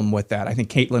problem with that. I think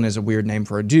Caitlyn is a weird name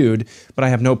for a dude, but I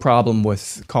have no problem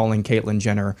with calling Caitlyn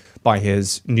Jenner by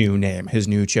his new name, his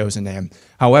new chosen name.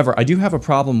 However, I do have a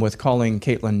problem with calling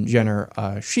Caitlyn Jenner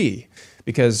she,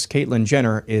 because Caitlyn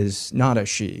Jenner is not a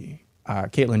she.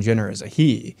 Caitlyn Jenner is a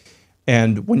he.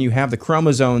 And when you have the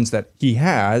chromosomes that he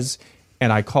has,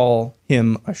 and I call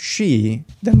him a she,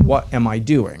 then what am I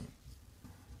doing?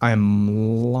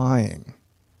 I'm lying.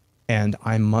 And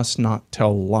I must not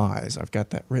tell lies. I've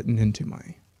got that written into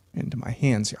my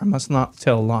hands here. I must not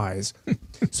tell lies.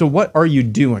 So what are you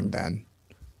doing then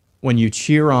when you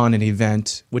cheer on an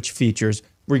event which features,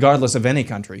 regardless of any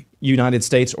country, United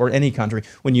States or any country,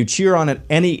 when you cheer on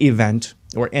any event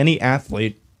or any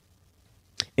athlete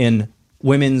in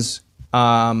women's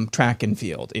track and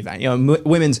field event,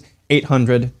 women's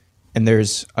 800, and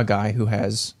there's a guy who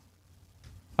has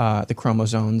the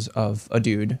chromosomes of a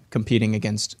dude competing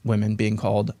against women, being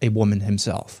called a woman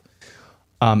himself.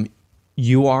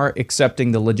 You are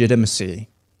accepting the legitimacy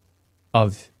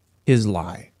of his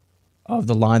lie, of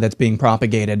the lie that's being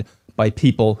propagated by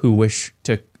people who wish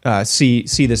to see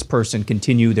this person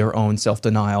continue their own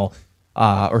self-denial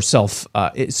or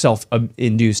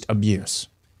self-induced abuse.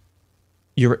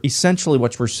 You're essentially,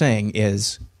 what we're saying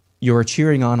is you're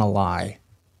cheering on a lie.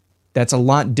 That's a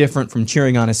lot different from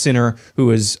cheering on a sinner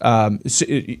who is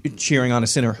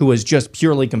just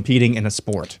purely competing in a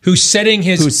sport, who's setting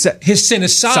his sin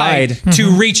aside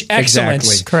to reach excellence.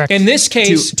 Exactly. Correct. In this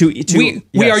case,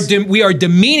 we are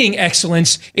demeaning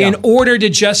excellence in order to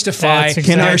justify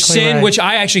their sin, right. which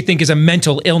I actually think is a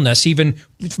mental illness, even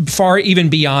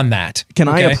beyond that. Can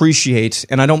I appreciate,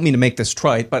 and I don't mean to make this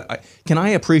trite, but can I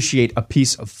appreciate a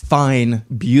piece of fine,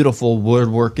 beautiful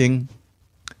woodworking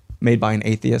made by an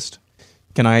atheist?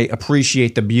 Can I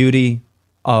appreciate the beauty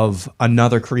of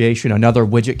another creation, another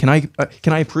widget?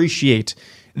 Can I appreciate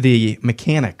the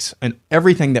mechanics and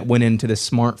everything that went into this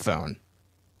smartphone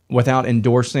without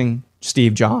endorsing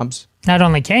Steve Jobs? Not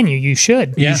only can you, you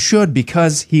should. You should,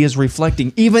 because he is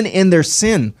reflecting, even in their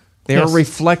sin, they are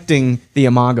reflecting the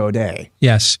Imago Dei.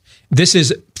 Yes. This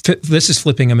is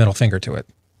flipping a middle finger to it,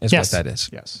 is what that is.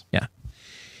 Yes. Yeah.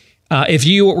 We're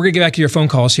going to get back to your phone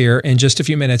calls here in just a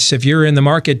few minutes. If you're in the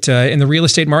market, in the real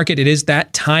estate market, it is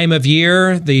that time of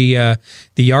year. The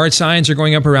yard signs are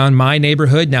going up around my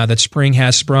neighborhood now that spring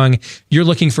has sprung. You're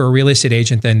looking for a real estate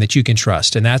agent then that you can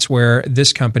trust. And that's where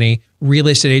this company, Real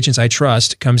Estate Agents I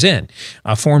Trust, comes in.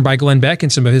 Formed by Glenn Beck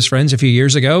and some of his friends a few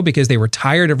years ago because they were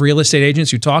tired of real estate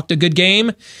agents who talked a good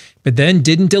game, but then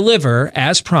didn't deliver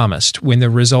as promised when the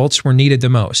results were needed the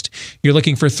most. You're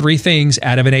looking for three things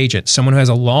out of an agent: someone who has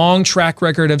a long track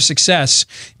record of success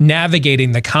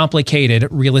navigating the complicated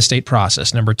real estate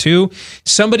process. Number two,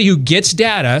 somebody who gets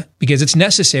data because it's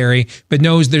necessary, but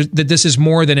knows that this is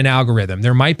more than an algorithm.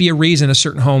 There might be a reason a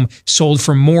certain home sold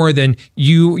for more than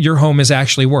your home is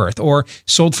actually worth, or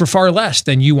sold for far less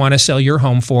than you want to sell your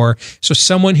home for. So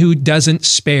someone who doesn't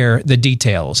spare the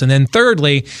details. And then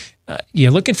thirdly,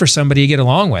 you're looking for somebody to get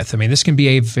along with. I mean, this can be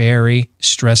a very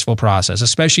stressful process,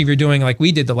 especially if you're doing like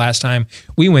we did the last time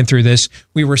we went through this.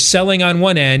 We were selling on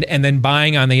one end and then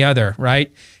buying on the other,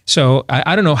 right? So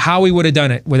I don't know how we would have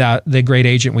done it without the great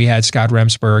agent we had, Scott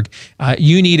Remsburg.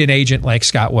 You need an agent like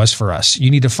Scott was for us. You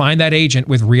need to find that agent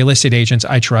with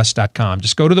realestateagentsitrust.com.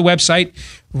 Just go to the website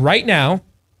right now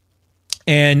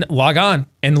and log on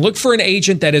and look for an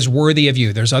agent that is worthy of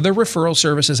you. There's other referral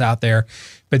services out there,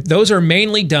 but those are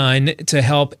mainly done to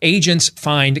help agents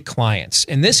find clients.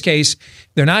 In this case,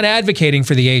 they're not advocating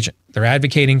for the agent. They're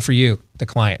advocating for you, the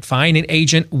client. Find an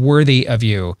agent worthy of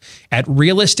you at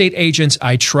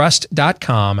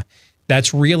realestateagentsitrust.com.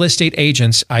 That's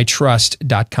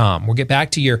realestateagentsitrust.com. We'll get back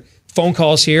to your phone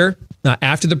calls here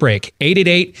after the break.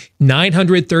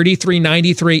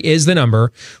 888-900-3393 is the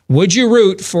number. Would you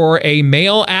root for a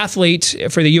male athlete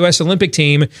for the U.S. Olympic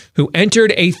team who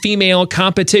entered a female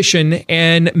competition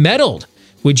and medaled?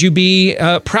 Would you be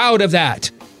proud of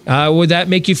that? Would that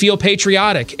make you feel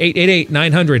patriotic?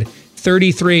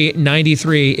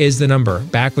 888-900-3393 is the number.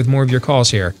 Back with more of your calls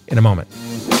here in a moment.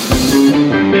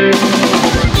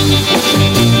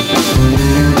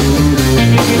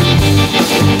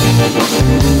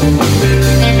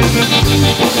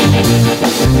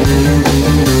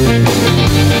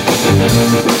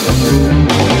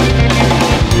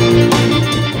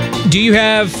 Do you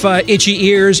have itchy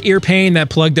ears, ear pain, that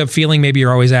plugged up feeling? Maybe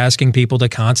you're always asking people to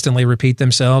constantly repeat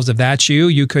themselves. If that's you,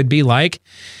 you could be like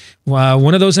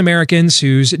one of those Americans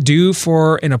who's due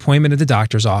for an appointment at the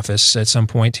doctor's office at some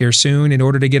point here soon in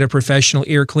order to get a professional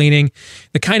ear cleaning.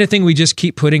 The kind of thing we just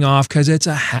keep putting off because it's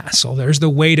a hassle. There's the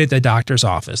wait at the doctor's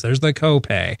office. There's the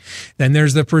copay. Then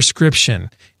there's the prescription.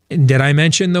 And did I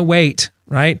mention the wait,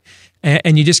 right?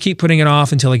 And you just keep putting it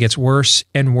off until it gets worse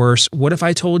and worse. What if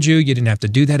I told you you didn't have to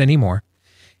do that anymore?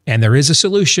 And there is a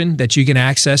solution that you can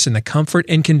access in the comfort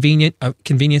and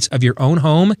convenience of your own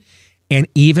home and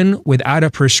even without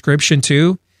a prescription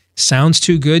too. Sounds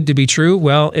too good to be true?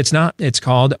 Well, it's not. It's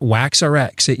called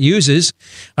WaxRx. It uses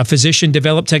a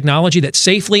physician-developed technology that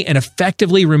safely and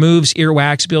effectively removes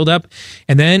earwax buildup,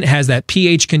 and then has that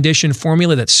pH conditioned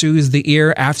formula that soothes the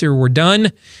ear after we're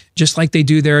done, just like they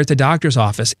do there at the doctor's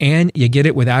office. And you get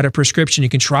it without a prescription. You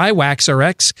can try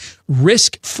WaxRx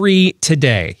risk-free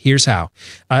today. Here's how.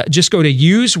 Just go to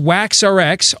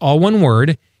usewaxrx, all one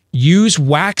word,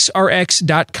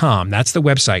 usewaxrx.com. That's the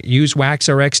website,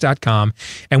 usewaxrx.com.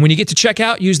 And when you get to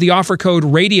checkout, use the offer code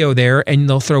radio there, and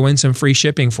they'll throw in some free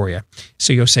shipping for you.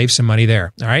 So you'll save some money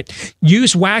there. All right.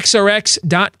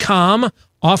 Usewaxrx.com,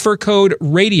 offer code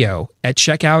radio at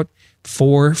checkout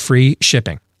for free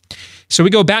shipping. So we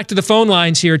go back to the phone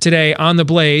lines here today on The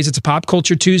Blaze. It's a Pop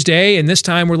Culture Tuesday, and this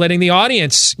time we're letting the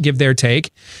audience give their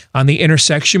take on the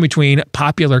intersection between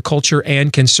popular culture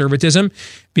and conservatism,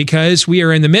 because we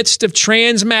are in the midst of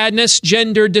trans madness,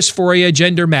 gender dysphoria,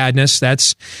 gender madness.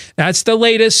 That's the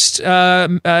latest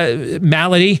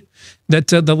malady that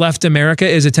the left America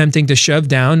is attempting to shove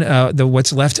down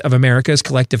what's left of America's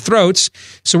collective throats.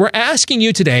 So we're asking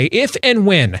you today, if and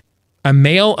when a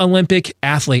male Olympic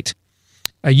athlete,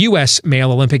 a U.S.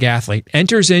 male Olympic athlete,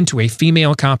 enters into a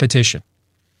female competition,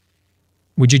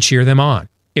 would you cheer them on?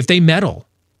 If they medal,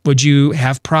 would you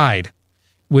have pride?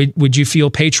 Would you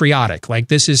feel patriotic? Like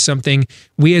this is something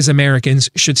we as Americans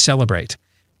should celebrate.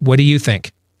 What do you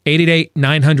think?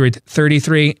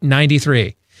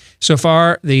 888-900-3393. So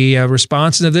far, the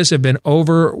responses of this have been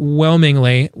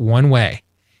overwhelmingly one way.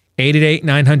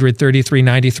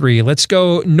 888-900-3393. Let's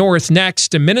go north next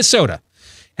to Minnesota.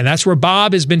 And that's where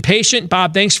Bob has been patient.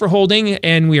 Bob, thanks for holding,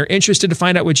 and we are interested to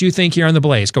find out what you think here on The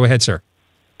Blaze. Go ahead, sir.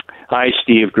 Hi,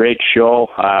 Steve. Great show.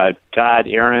 Todd,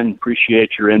 Aaron,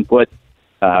 appreciate your input.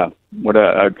 What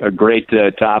a great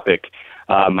topic.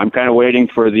 I'm kind of waiting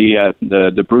for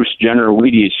the Bruce Jenner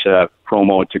Wheaties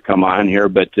promo to come on here,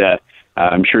 but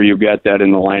I'm sure you've got that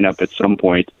in the lineup at some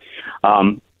point.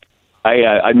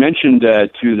 I mentioned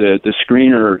to the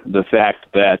screener the fact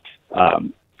that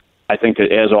I think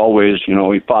that, as always,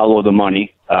 we follow the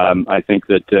money. I think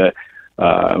that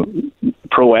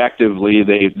proactively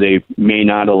they may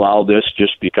not allow this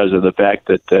just because of the fact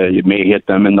that it may hit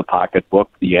them in the pocketbook,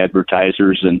 the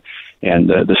advertisers and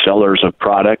the sellers of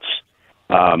products.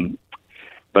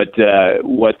 But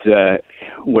what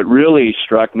really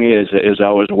struck me as I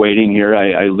was waiting here,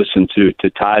 I listened to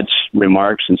Todd's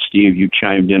remarks, and Steve, you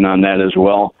chimed in on that as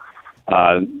well.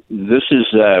 This is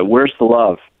where's the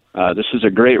love? This is a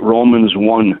great Romans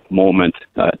 1 moment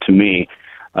to me.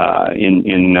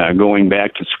 In going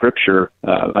back to Scripture,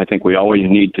 I think we always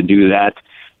need to do that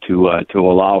to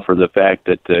allow for the fact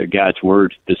that God's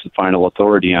Word is the final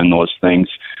authority on those things.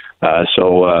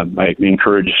 So I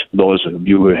encourage those of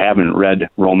you who haven't read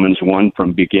Romans 1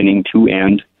 from beginning to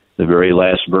end. The very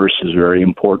last verse is very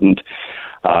important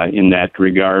in that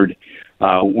regard.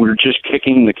 We're just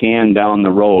kicking the can down the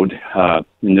road.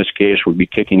 In this case, we'd be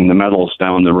kicking the metals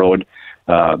down the road,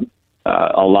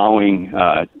 allowing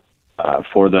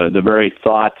for the very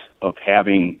thought of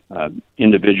having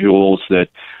individuals that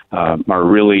are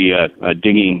really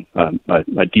digging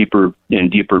a deeper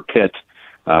and deeper pit,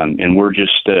 and we're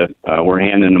just we're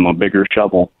handing them a bigger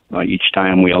shovel each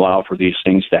time we allow for these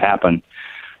things to happen.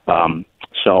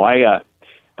 So I.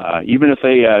 Even if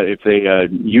they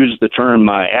use the term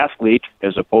athlete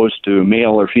as opposed to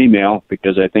male or female,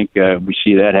 because I think we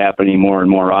see that happening more and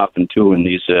more often too in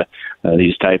these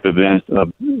type of events.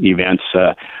 I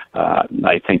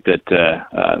think that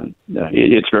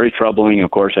it's very troubling. Of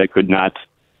course, I could not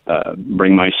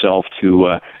bring myself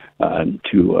to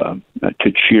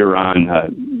cheer on.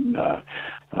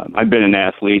 I've been an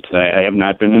athlete. I have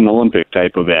not been an Olympic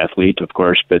type of athlete, of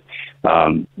course, but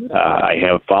I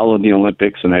have followed the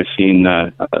Olympics, and I've seen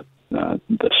the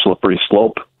slippery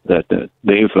slope that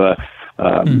they've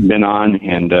been on,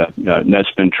 and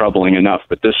that's been troubling enough.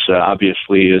 But this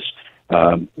obviously is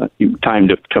time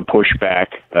to push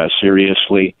back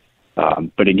seriously.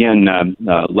 But again,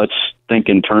 let's think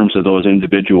in terms of those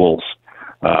individuals,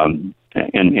 and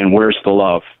where's the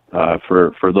love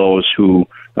for those who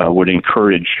would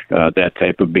encourage that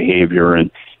type of behavior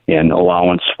and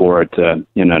allowance for it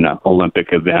in an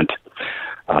Olympic event.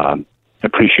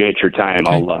 Appreciate your time.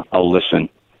 Okay. I'll listen.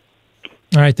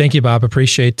 All right. Thank you, Bob.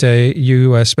 Appreciate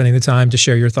you spending the time to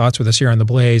share your thoughts with us here on The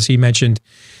Blaze. He mentioned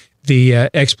the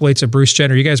exploits of Bruce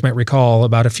Jenner. You guys might recall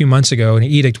about a few months ago, an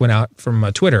edict went out from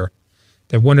Twitter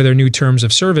that one of their new terms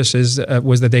of services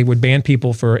was that they would ban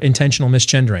people for intentional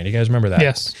misgendering. You guys remember that?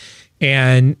 Yes.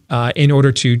 And in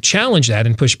order to challenge that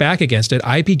and push back against it,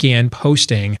 I began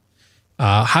posting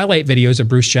highlight videos of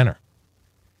Bruce Jenner.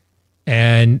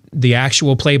 And the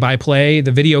actual play-by-play,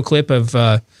 the video clip of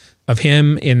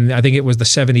him in, I think it was the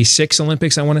 76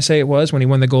 Olympics, I want to say it was, when he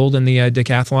won the gold in the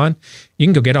decathlon. You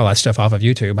can go get all that stuff off of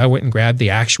YouTube. I went and grabbed the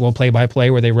actual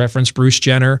play-by-play where they referenced Bruce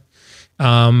Jenner.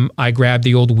 I grabbed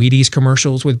the old Wheaties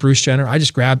commercials with Bruce Jenner. I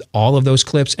just grabbed all of those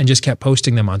clips and just kept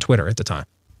posting them on Twitter at the time.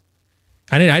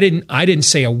 I didn't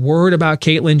say a word about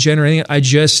Caitlyn Jenner or anything. I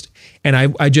just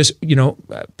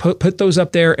put those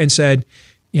up there and said,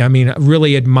 yeah, I mean,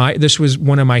 really admire. This was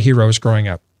one of my heroes growing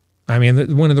up. I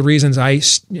mean, one of the reasons I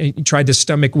tried to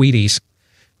stomach Wheaties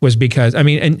was because, I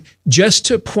mean, and just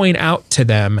to point out to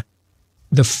them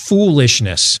the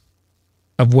foolishness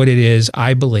of what it is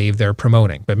I believe they're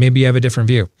promoting. But maybe you have a different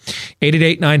view.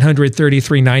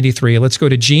 888-900-3393. Let's go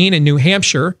to Gene in New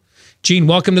Hampshire. Gene,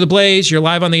 welcome to the Blaze. You're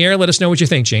live on the air. Let us know what you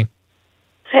think, Gene.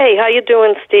 Hey, how you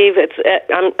doing, Steve?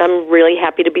 I'm really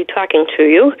happy to be talking to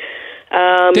you.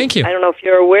 Thank you. I don't know if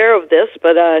you're aware of this,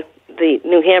 but the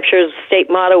New Hampshire's state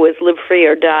motto is "Live free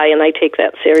or die," and I take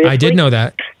that seriously. I did know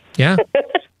that. Yeah.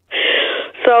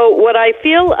 So what I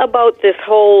feel about this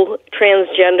whole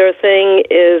transgender thing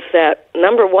is that,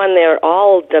 number one, they're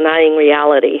all denying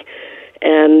reality,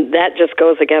 and that just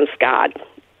goes against God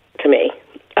to me.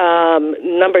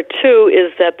 Number two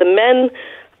is that the men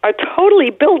are totally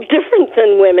built different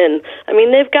than women. I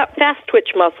mean, they've got fast twitch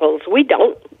muscles. We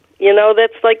don't. You know,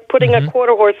 that's like putting a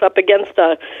quarter horse up against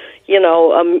a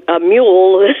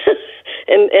mule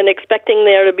and expecting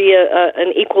there to be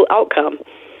an equal outcome.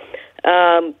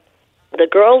 The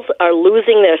girls are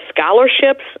losing their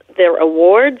scholarships, their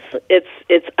awards.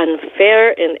 It's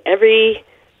unfair in every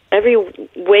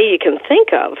way you can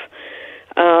think of.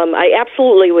 I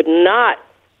absolutely would not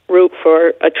root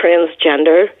for a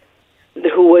transgender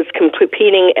who was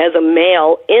competing as a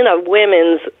male in a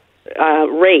women's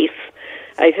race.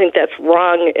 I think that's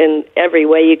wrong in every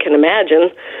way you can imagine,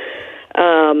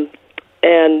 and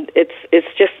it's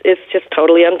just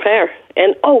totally unfair.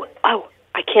 And oh,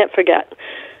 I can't forget,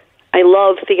 I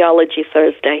love Theology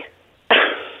Thursday.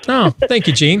 Oh, thank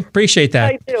you, Gene. Appreciate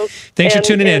that. I do. Thanks for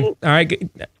tuning in. All right.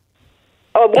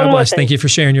 One God more bless. thing. Thank you for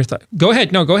sharing your thought. Go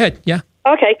ahead. No, go ahead. Yeah.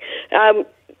 Okay.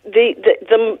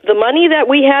 The money that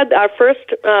we had, our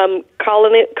first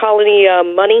colony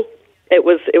money, it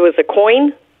was a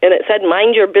coin, and it said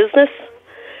 "Mind your business,"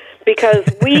 because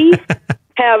we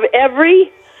have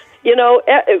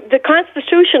the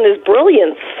Constitution is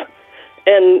brilliance,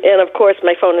 and of course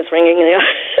my phone is ringing.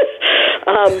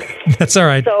 That's all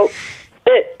right. So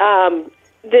it's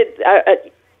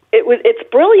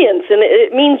brilliance, and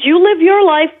it means you live your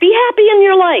life, be happy in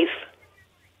your life.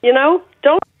 You know,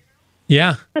 don't.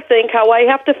 Yeah. Think how I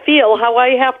have to feel, how I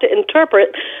have to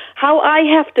interpret, how I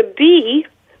have to be.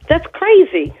 That's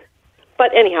crazy.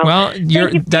 But anyhow, well,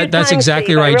 that's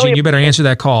exactly right, really Gene. You better answer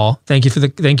that call. Thank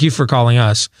you for calling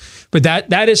us. But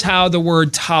that is how the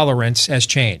word tolerance has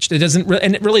changed. It doesn't,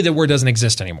 and really the word doesn't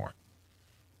exist anymore.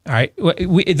 All right,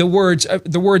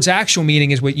 the word's actual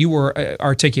meaning is what you were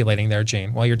articulating there,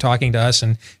 Gene, while you're talking to us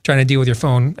and trying to deal with your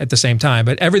phone at the same time.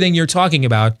 But everything you're talking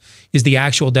about is the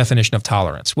actual definition of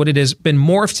tolerance. What it has been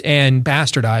morphed and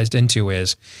bastardized into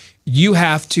is you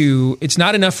have to. It's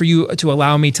not enough for you to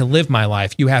allow me to live my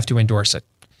life. You have to endorse it.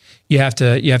 You have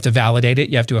to validate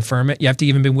it. You have to affirm it. You have to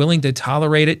even be willing to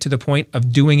tolerate it to the point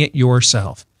of doing it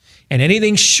yourself. And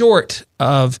anything short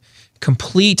of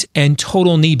complete and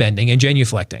total knee bending and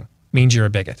genuflecting means you're a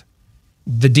bigot.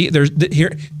 The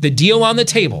deal on the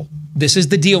table. This is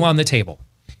the deal on the table.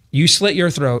 You slit your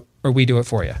throat or we do it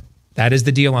for you. That is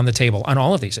the deal on the table on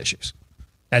all of these issues.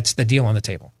 That's the deal on the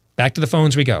table. Back to the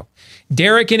phones we go.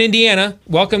 Derek in Indiana.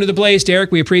 Welcome to the Blaze,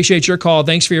 Derek. We appreciate your call.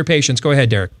 Thanks for your patience. Go ahead,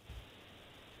 Derek.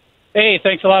 Hey,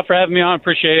 thanks a lot for having me on.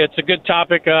 Appreciate it. It's a good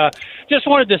topic. Just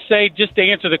wanted to say, just to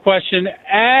answer the question,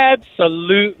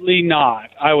 absolutely not.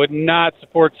 I would not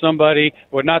support somebody,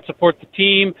 would not support the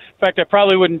team. In fact, I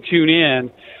probably wouldn't tune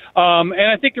in. And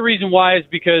I think the reason why is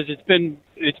because it's been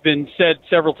said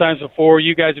several times before.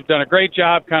 You guys have done a great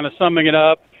job kind of summing it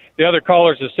up. The other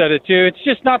callers have said it too. It's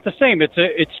just not the same.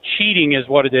 It's cheating is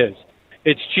what it is.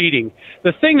 It's cheating.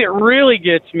 The thing that really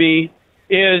gets me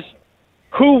is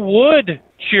who would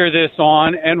cheer this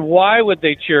on and why would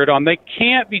they cheer it on? They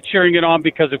can't be cheering it on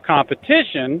because of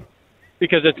competition,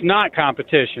 because it's not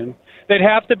competition. They'd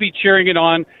have to be cheering it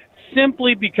on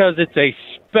simply because it's a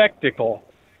spectacle.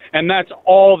 And that's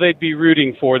all they'd be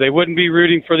rooting for. They wouldn't be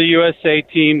rooting for the USA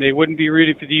team. They wouldn't be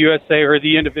rooting for the USA or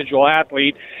the individual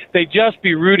athlete. They'd just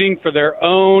be rooting for their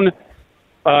own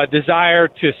desire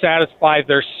to satisfy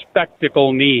their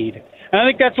spectacle need. And I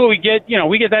think that's what we get.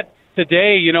 We get that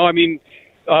today.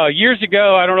 Years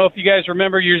ago, I don't know if you guys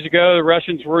remember, years ago, the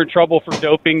Russians were in trouble for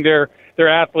doping their their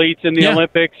athletes in the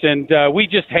Olympics, and we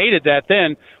just hated that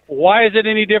then. Why is it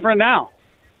any different now?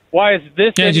 Why is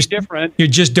this any different? You're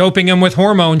just doping them with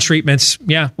hormone treatments.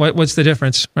 Yeah, what's the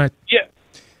difference? Right. Yeah,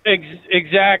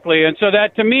 exactly. And so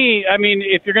that, to me, I mean,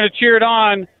 if you're going to cheer it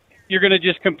on, you're going to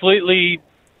just completely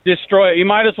destroy it. You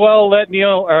might as well let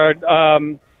Neil or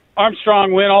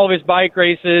Armstrong win all of his bike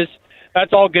races.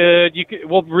 That's all good.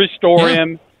 We'll restore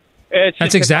him.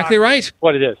 That's exactly right.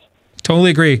 What it is.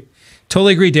 Totally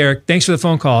agree, Derek. Thanks for the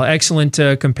phone call. Excellent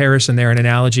comparison there, an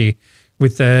analogy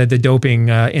with the doping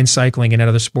in cycling and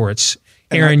other sports.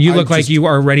 Aaron, you look like you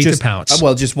are ready to pounce.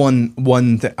 Well, just one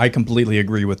thing. I completely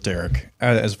agree with Derek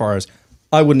as far as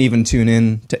I wouldn't even tune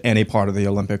in to any part of the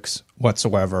Olympics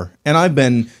whatsoever. And I've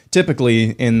been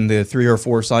typically in the 3 or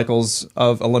 4 cycles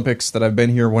of Olympics that I've been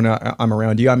here when I'm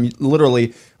around you. I'm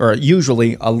literally, or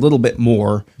usually, a little bit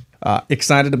more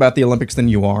excited about the Olympics than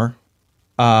you are.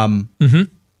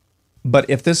 But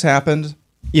if this happened,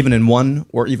 even in 1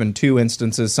 or even 2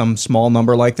 instances, some small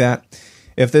number like that,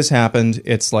 if this happened,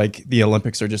 it's like the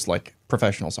Olympics are just like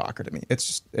professional soccer to me.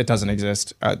 It doesn't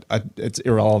exist. It's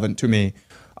irrelevant to me.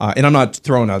 And I'm not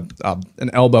throwing an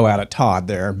elbow out at Todd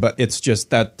there, but it's just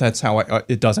that's how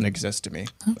it doesn't exist to me.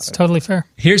 That's totally fair.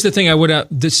 Here's the thing I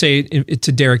would say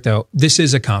to Derek, though. This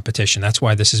is a competition. That's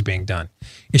why this is being done.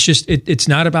 It's just it's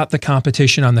not about the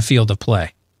competition on the field of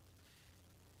play.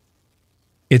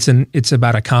 It's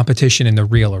about a competition in the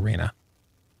real arena.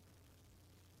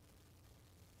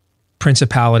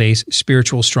 Principalities,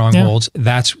 spiritual strongholds.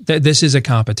 Yeah. This is a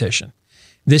competition.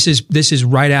 This is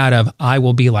right out of I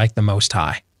will be like the Most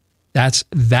High.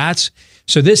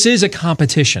 So this is a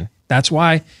competition. That's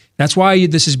why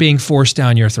this is being forced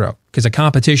down your throat, because a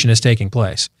competition is taking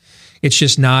place. It's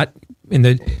just not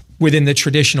within the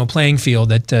traditional playing field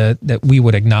that we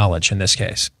would acknowledge in this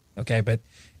case. Okay, but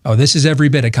this is every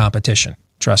bit a competition.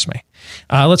 Trust me.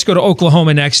 Let's go to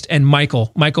Oklahoma next, and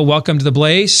Michael. Michael, welcome to the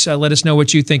Blaze. Let us know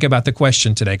what you think about the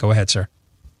question today. Go ahead, sir.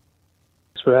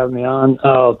 Thanks for having me on.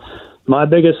 My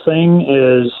biggest thing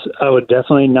is I would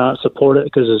definitely not support it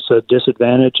because it's a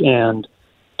disadvantage, and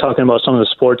talking about some of the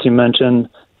sports you mentioned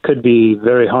could be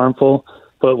very harmful.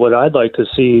 But what I'd like to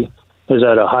see is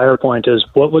at a higher point is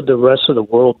what would the rest of the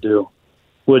world do?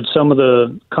 Would some of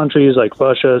the countries like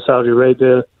Russia, Saudi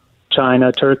Arabia,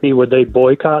 China, Turkey, would they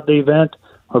boycott the event,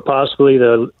 or possibly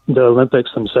the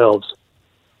Olympics themselves?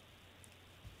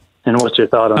 And what's your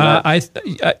thought on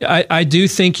that? I do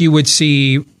think you would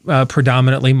see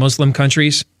predominantly Muslim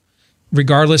countries,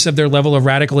 regardless of their level of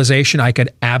radicalization. I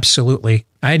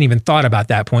hadn't even thought about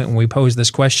that point when we posed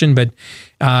this question, but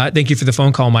thank you for the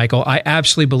phone call, Michael. I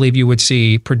absolutely believe you would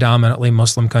see predominantly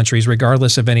Muslim countries,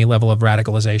 regardless of any level of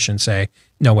radicalization, say,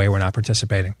 no way, we're not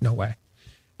participating. No way.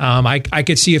 I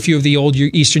could see a few of the old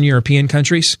Eastern European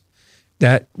countries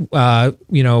that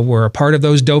were a part of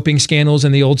those doping scandals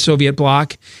in the old Soviet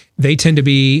bloc. They tend to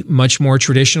be much more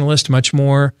traditionalist, much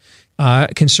more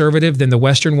conservative than the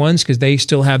Western ones, because they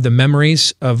still have the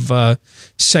memories of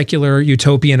secular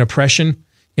utopian oppression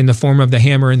in the form of the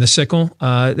hammer and the sickle.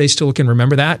 They still can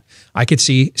remember that. I could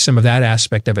see some of that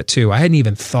aspect of it too. I hadn't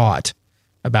even thought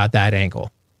about that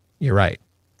angle. You're right.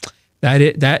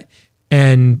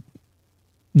 And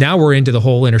now we're into the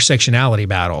whole intersectionality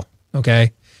battle.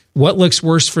 Okay. What looks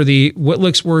worse for the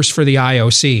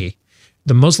IOC?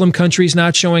 The Muslim countries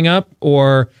not showing up,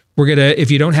 or if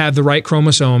you don't have the right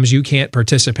chromosomes, you can't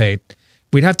participate?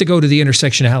 We'd have to go to the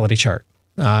intersectionality chart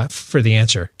for the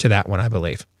answer to that one, I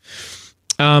believe.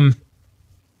 One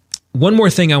more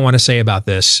thing I want to say about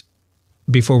this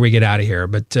before we get out of here,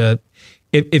 but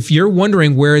if you're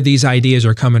wondering where these ideas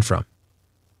are coming from,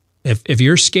 if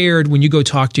you're scared when you go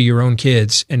talk to your own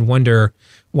kids and wonder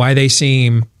why they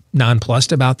seem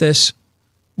nonplussed about this,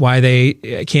 why they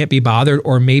can't be bothered,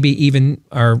 or maybe even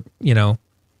are,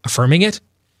 affirming it,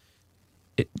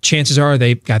 chances are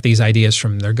they got these ideas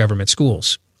from their government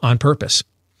schools on purpose.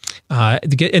 And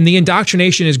the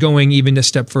indoctrination is going even a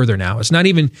step further now. It's not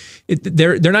even,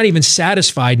 they're not even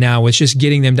satisfied now with just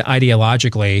getting them to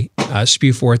ideologically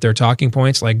spew forth their talking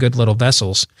points like good little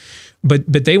vessels, but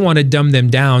they want to dumb them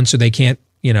down so they can't,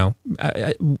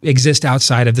 exist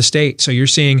outside of the state. So you're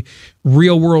seeing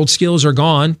real world skills are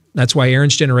gone. That's why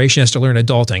Aaron's generation has to learn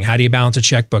adulting. How do you balance a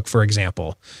checkbook, for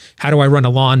example? How do I run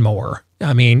a lawnmower?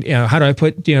 I mean, how do I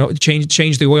put,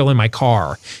 change the oil in my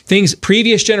car? Things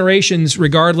previous generations,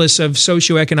 regardless of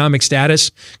socioeconomic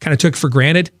status, kind of took for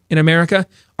granted in America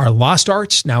are lost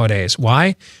arts nowadays.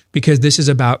 Why? Because this is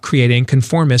about creating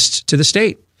conformists to the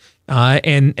state.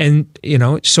 And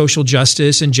social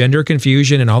justice and gender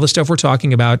confusion and all the stuff we're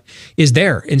talking about is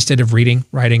there instead of reading,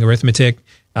 writing, arithmetic,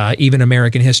 even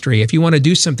American history. If you want to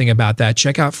do something about that,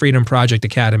 check out Freedom Project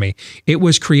Academy. It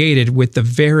was created with the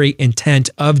very intent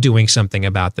of doing something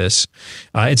about this.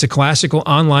 It's a classical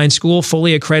online school,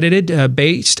 fully accredited,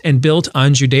 based and built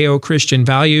on Judeo-Christian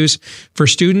values. For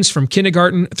students from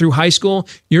kindergarten through high school,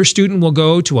 your student will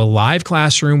go to a live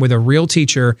classroom with a real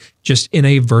teacher, just in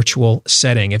a virtual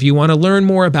setting. If you want to learn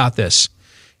more about this,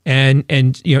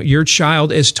 and your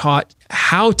child is taught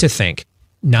how to think,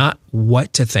 not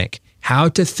what to think. How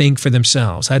to think for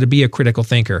themselves, how to be a critical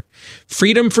thinker.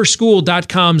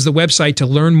 freedomforschool.com is the website to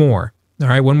learn more. All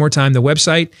right, one more time, the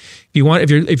website.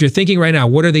 If you're thinking right now,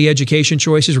 what are the education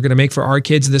choices we're going to make for our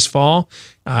kids this fall?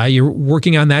 You're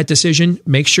working on that decision.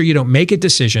 Make sure you don't make a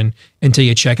decision until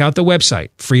you check out the website,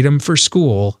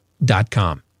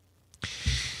 freedomforschool.com.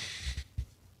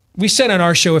 We said on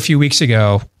our show a few weeks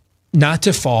ago not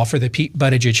to fall for the Pete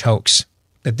Buttigieg hoax,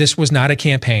 that this was not a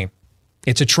campaign.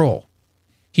 It's a troll.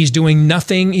 He's doing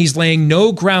nothing. He's laying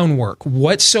no groundwork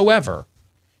whatsoever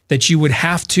that you would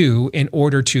have to in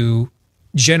order to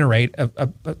generate a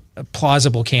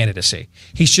plausible candidacy.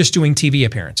 He's just doing TV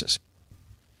appearances.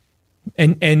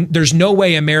 And there's no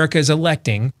way America is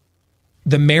electing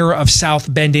the mayor of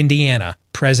South Bend, Indiana,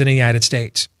 president of the United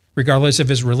States, regardless of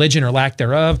his religion or lack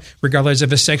thereof, regardless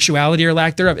of his sexuality or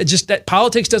lack thereof. It's just that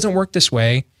politics doesn't work this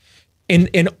way.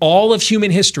 In all of human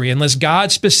history, unless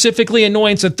God specifically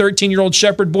anoints a 13-year-old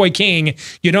shepherd boy king,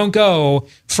 you don't go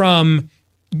from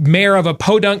mayor of a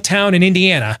podunk town in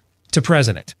Indiana to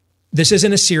president. This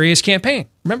isn't a serious campaign.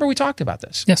 Remember, we talked about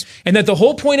this. Yes. And that the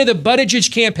whole point of the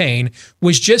Buttigieg campaign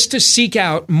was just to seek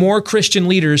out more Christian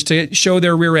leaders to show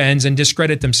their rear ends and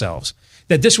discredit themselves.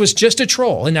 That this was just a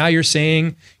troll. And now you're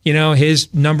saying,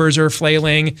 his numbers are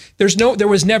flailing. There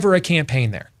was never a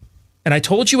campaign there. And I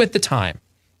told you at the time,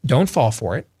 don't fall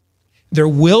for it. There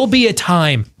will be a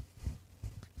time.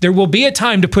 There will be a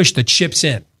time to push the chips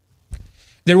in.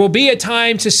 There will be a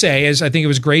time to say, as I think it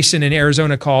was Grayson in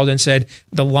Arizona called and said,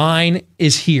 the line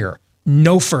is here.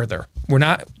 No further.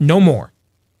 No more.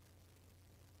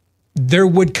 There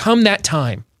would come that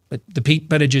time, but the Pete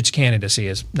Buttigieg candidacy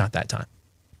is not that time.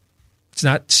 It's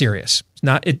not serious.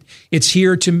 It's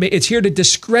here to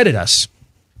discredit us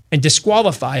and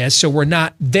disqualify us so we're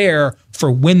not there for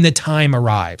when the time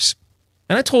arrives.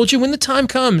 And I told you when the time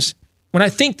comes, when I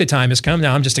think the time has come,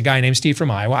 now I'm just a guy named Steve from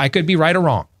Iowa, I could be right or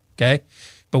wrong, okay?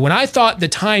 But when I thought the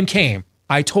time came,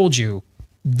 I told you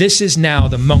this is now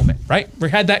the moment, right? We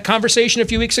had that conversation a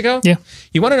few weeks ago. Yeah.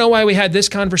 You want to know why we had this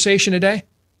conversation today?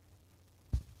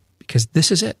 Because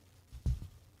this is it.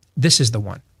 This is the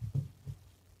one.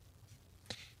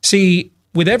 See,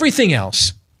 with everything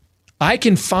else, I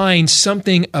can find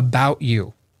something about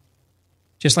you,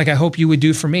 just like I hope you would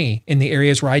do for me in the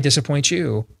areas where I disappoint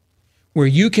you, where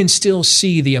you can still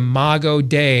see the imago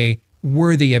Dei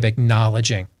worthy of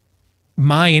acknowledging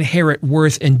my inherent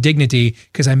worth and dignity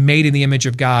because I'm made in the image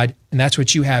of God, and that's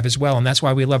what you have as well, and that's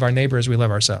why we love our neighbor as we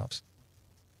love ourselves.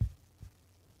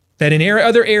 That in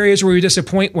other areas where we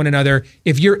disappoint one another,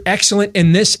 if you're excellent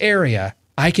in this area,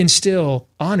 I can still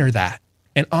honor that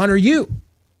and honor you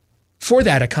for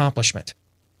that accomplishment.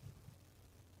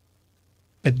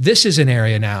 But this is an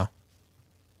area now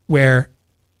where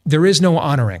there is no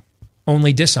honoring,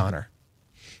 only dishonor.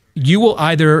 You will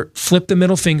either flip the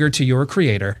middle finger to your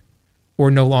creator or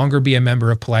no longer be a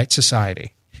member of polite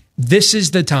society. This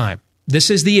is the time. This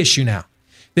is the issue now.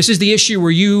 This is the issue where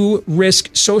you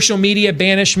risk social media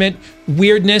banishment,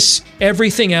 weirdness,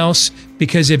 everything else,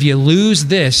 because if you lose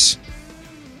this,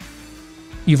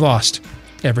 you've lost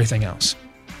everything else.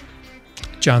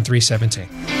 John 3:17.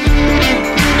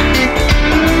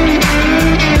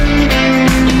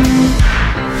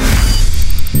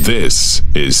 This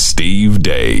is Steve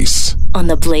Deace on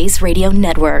the Blaze Radio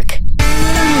Network.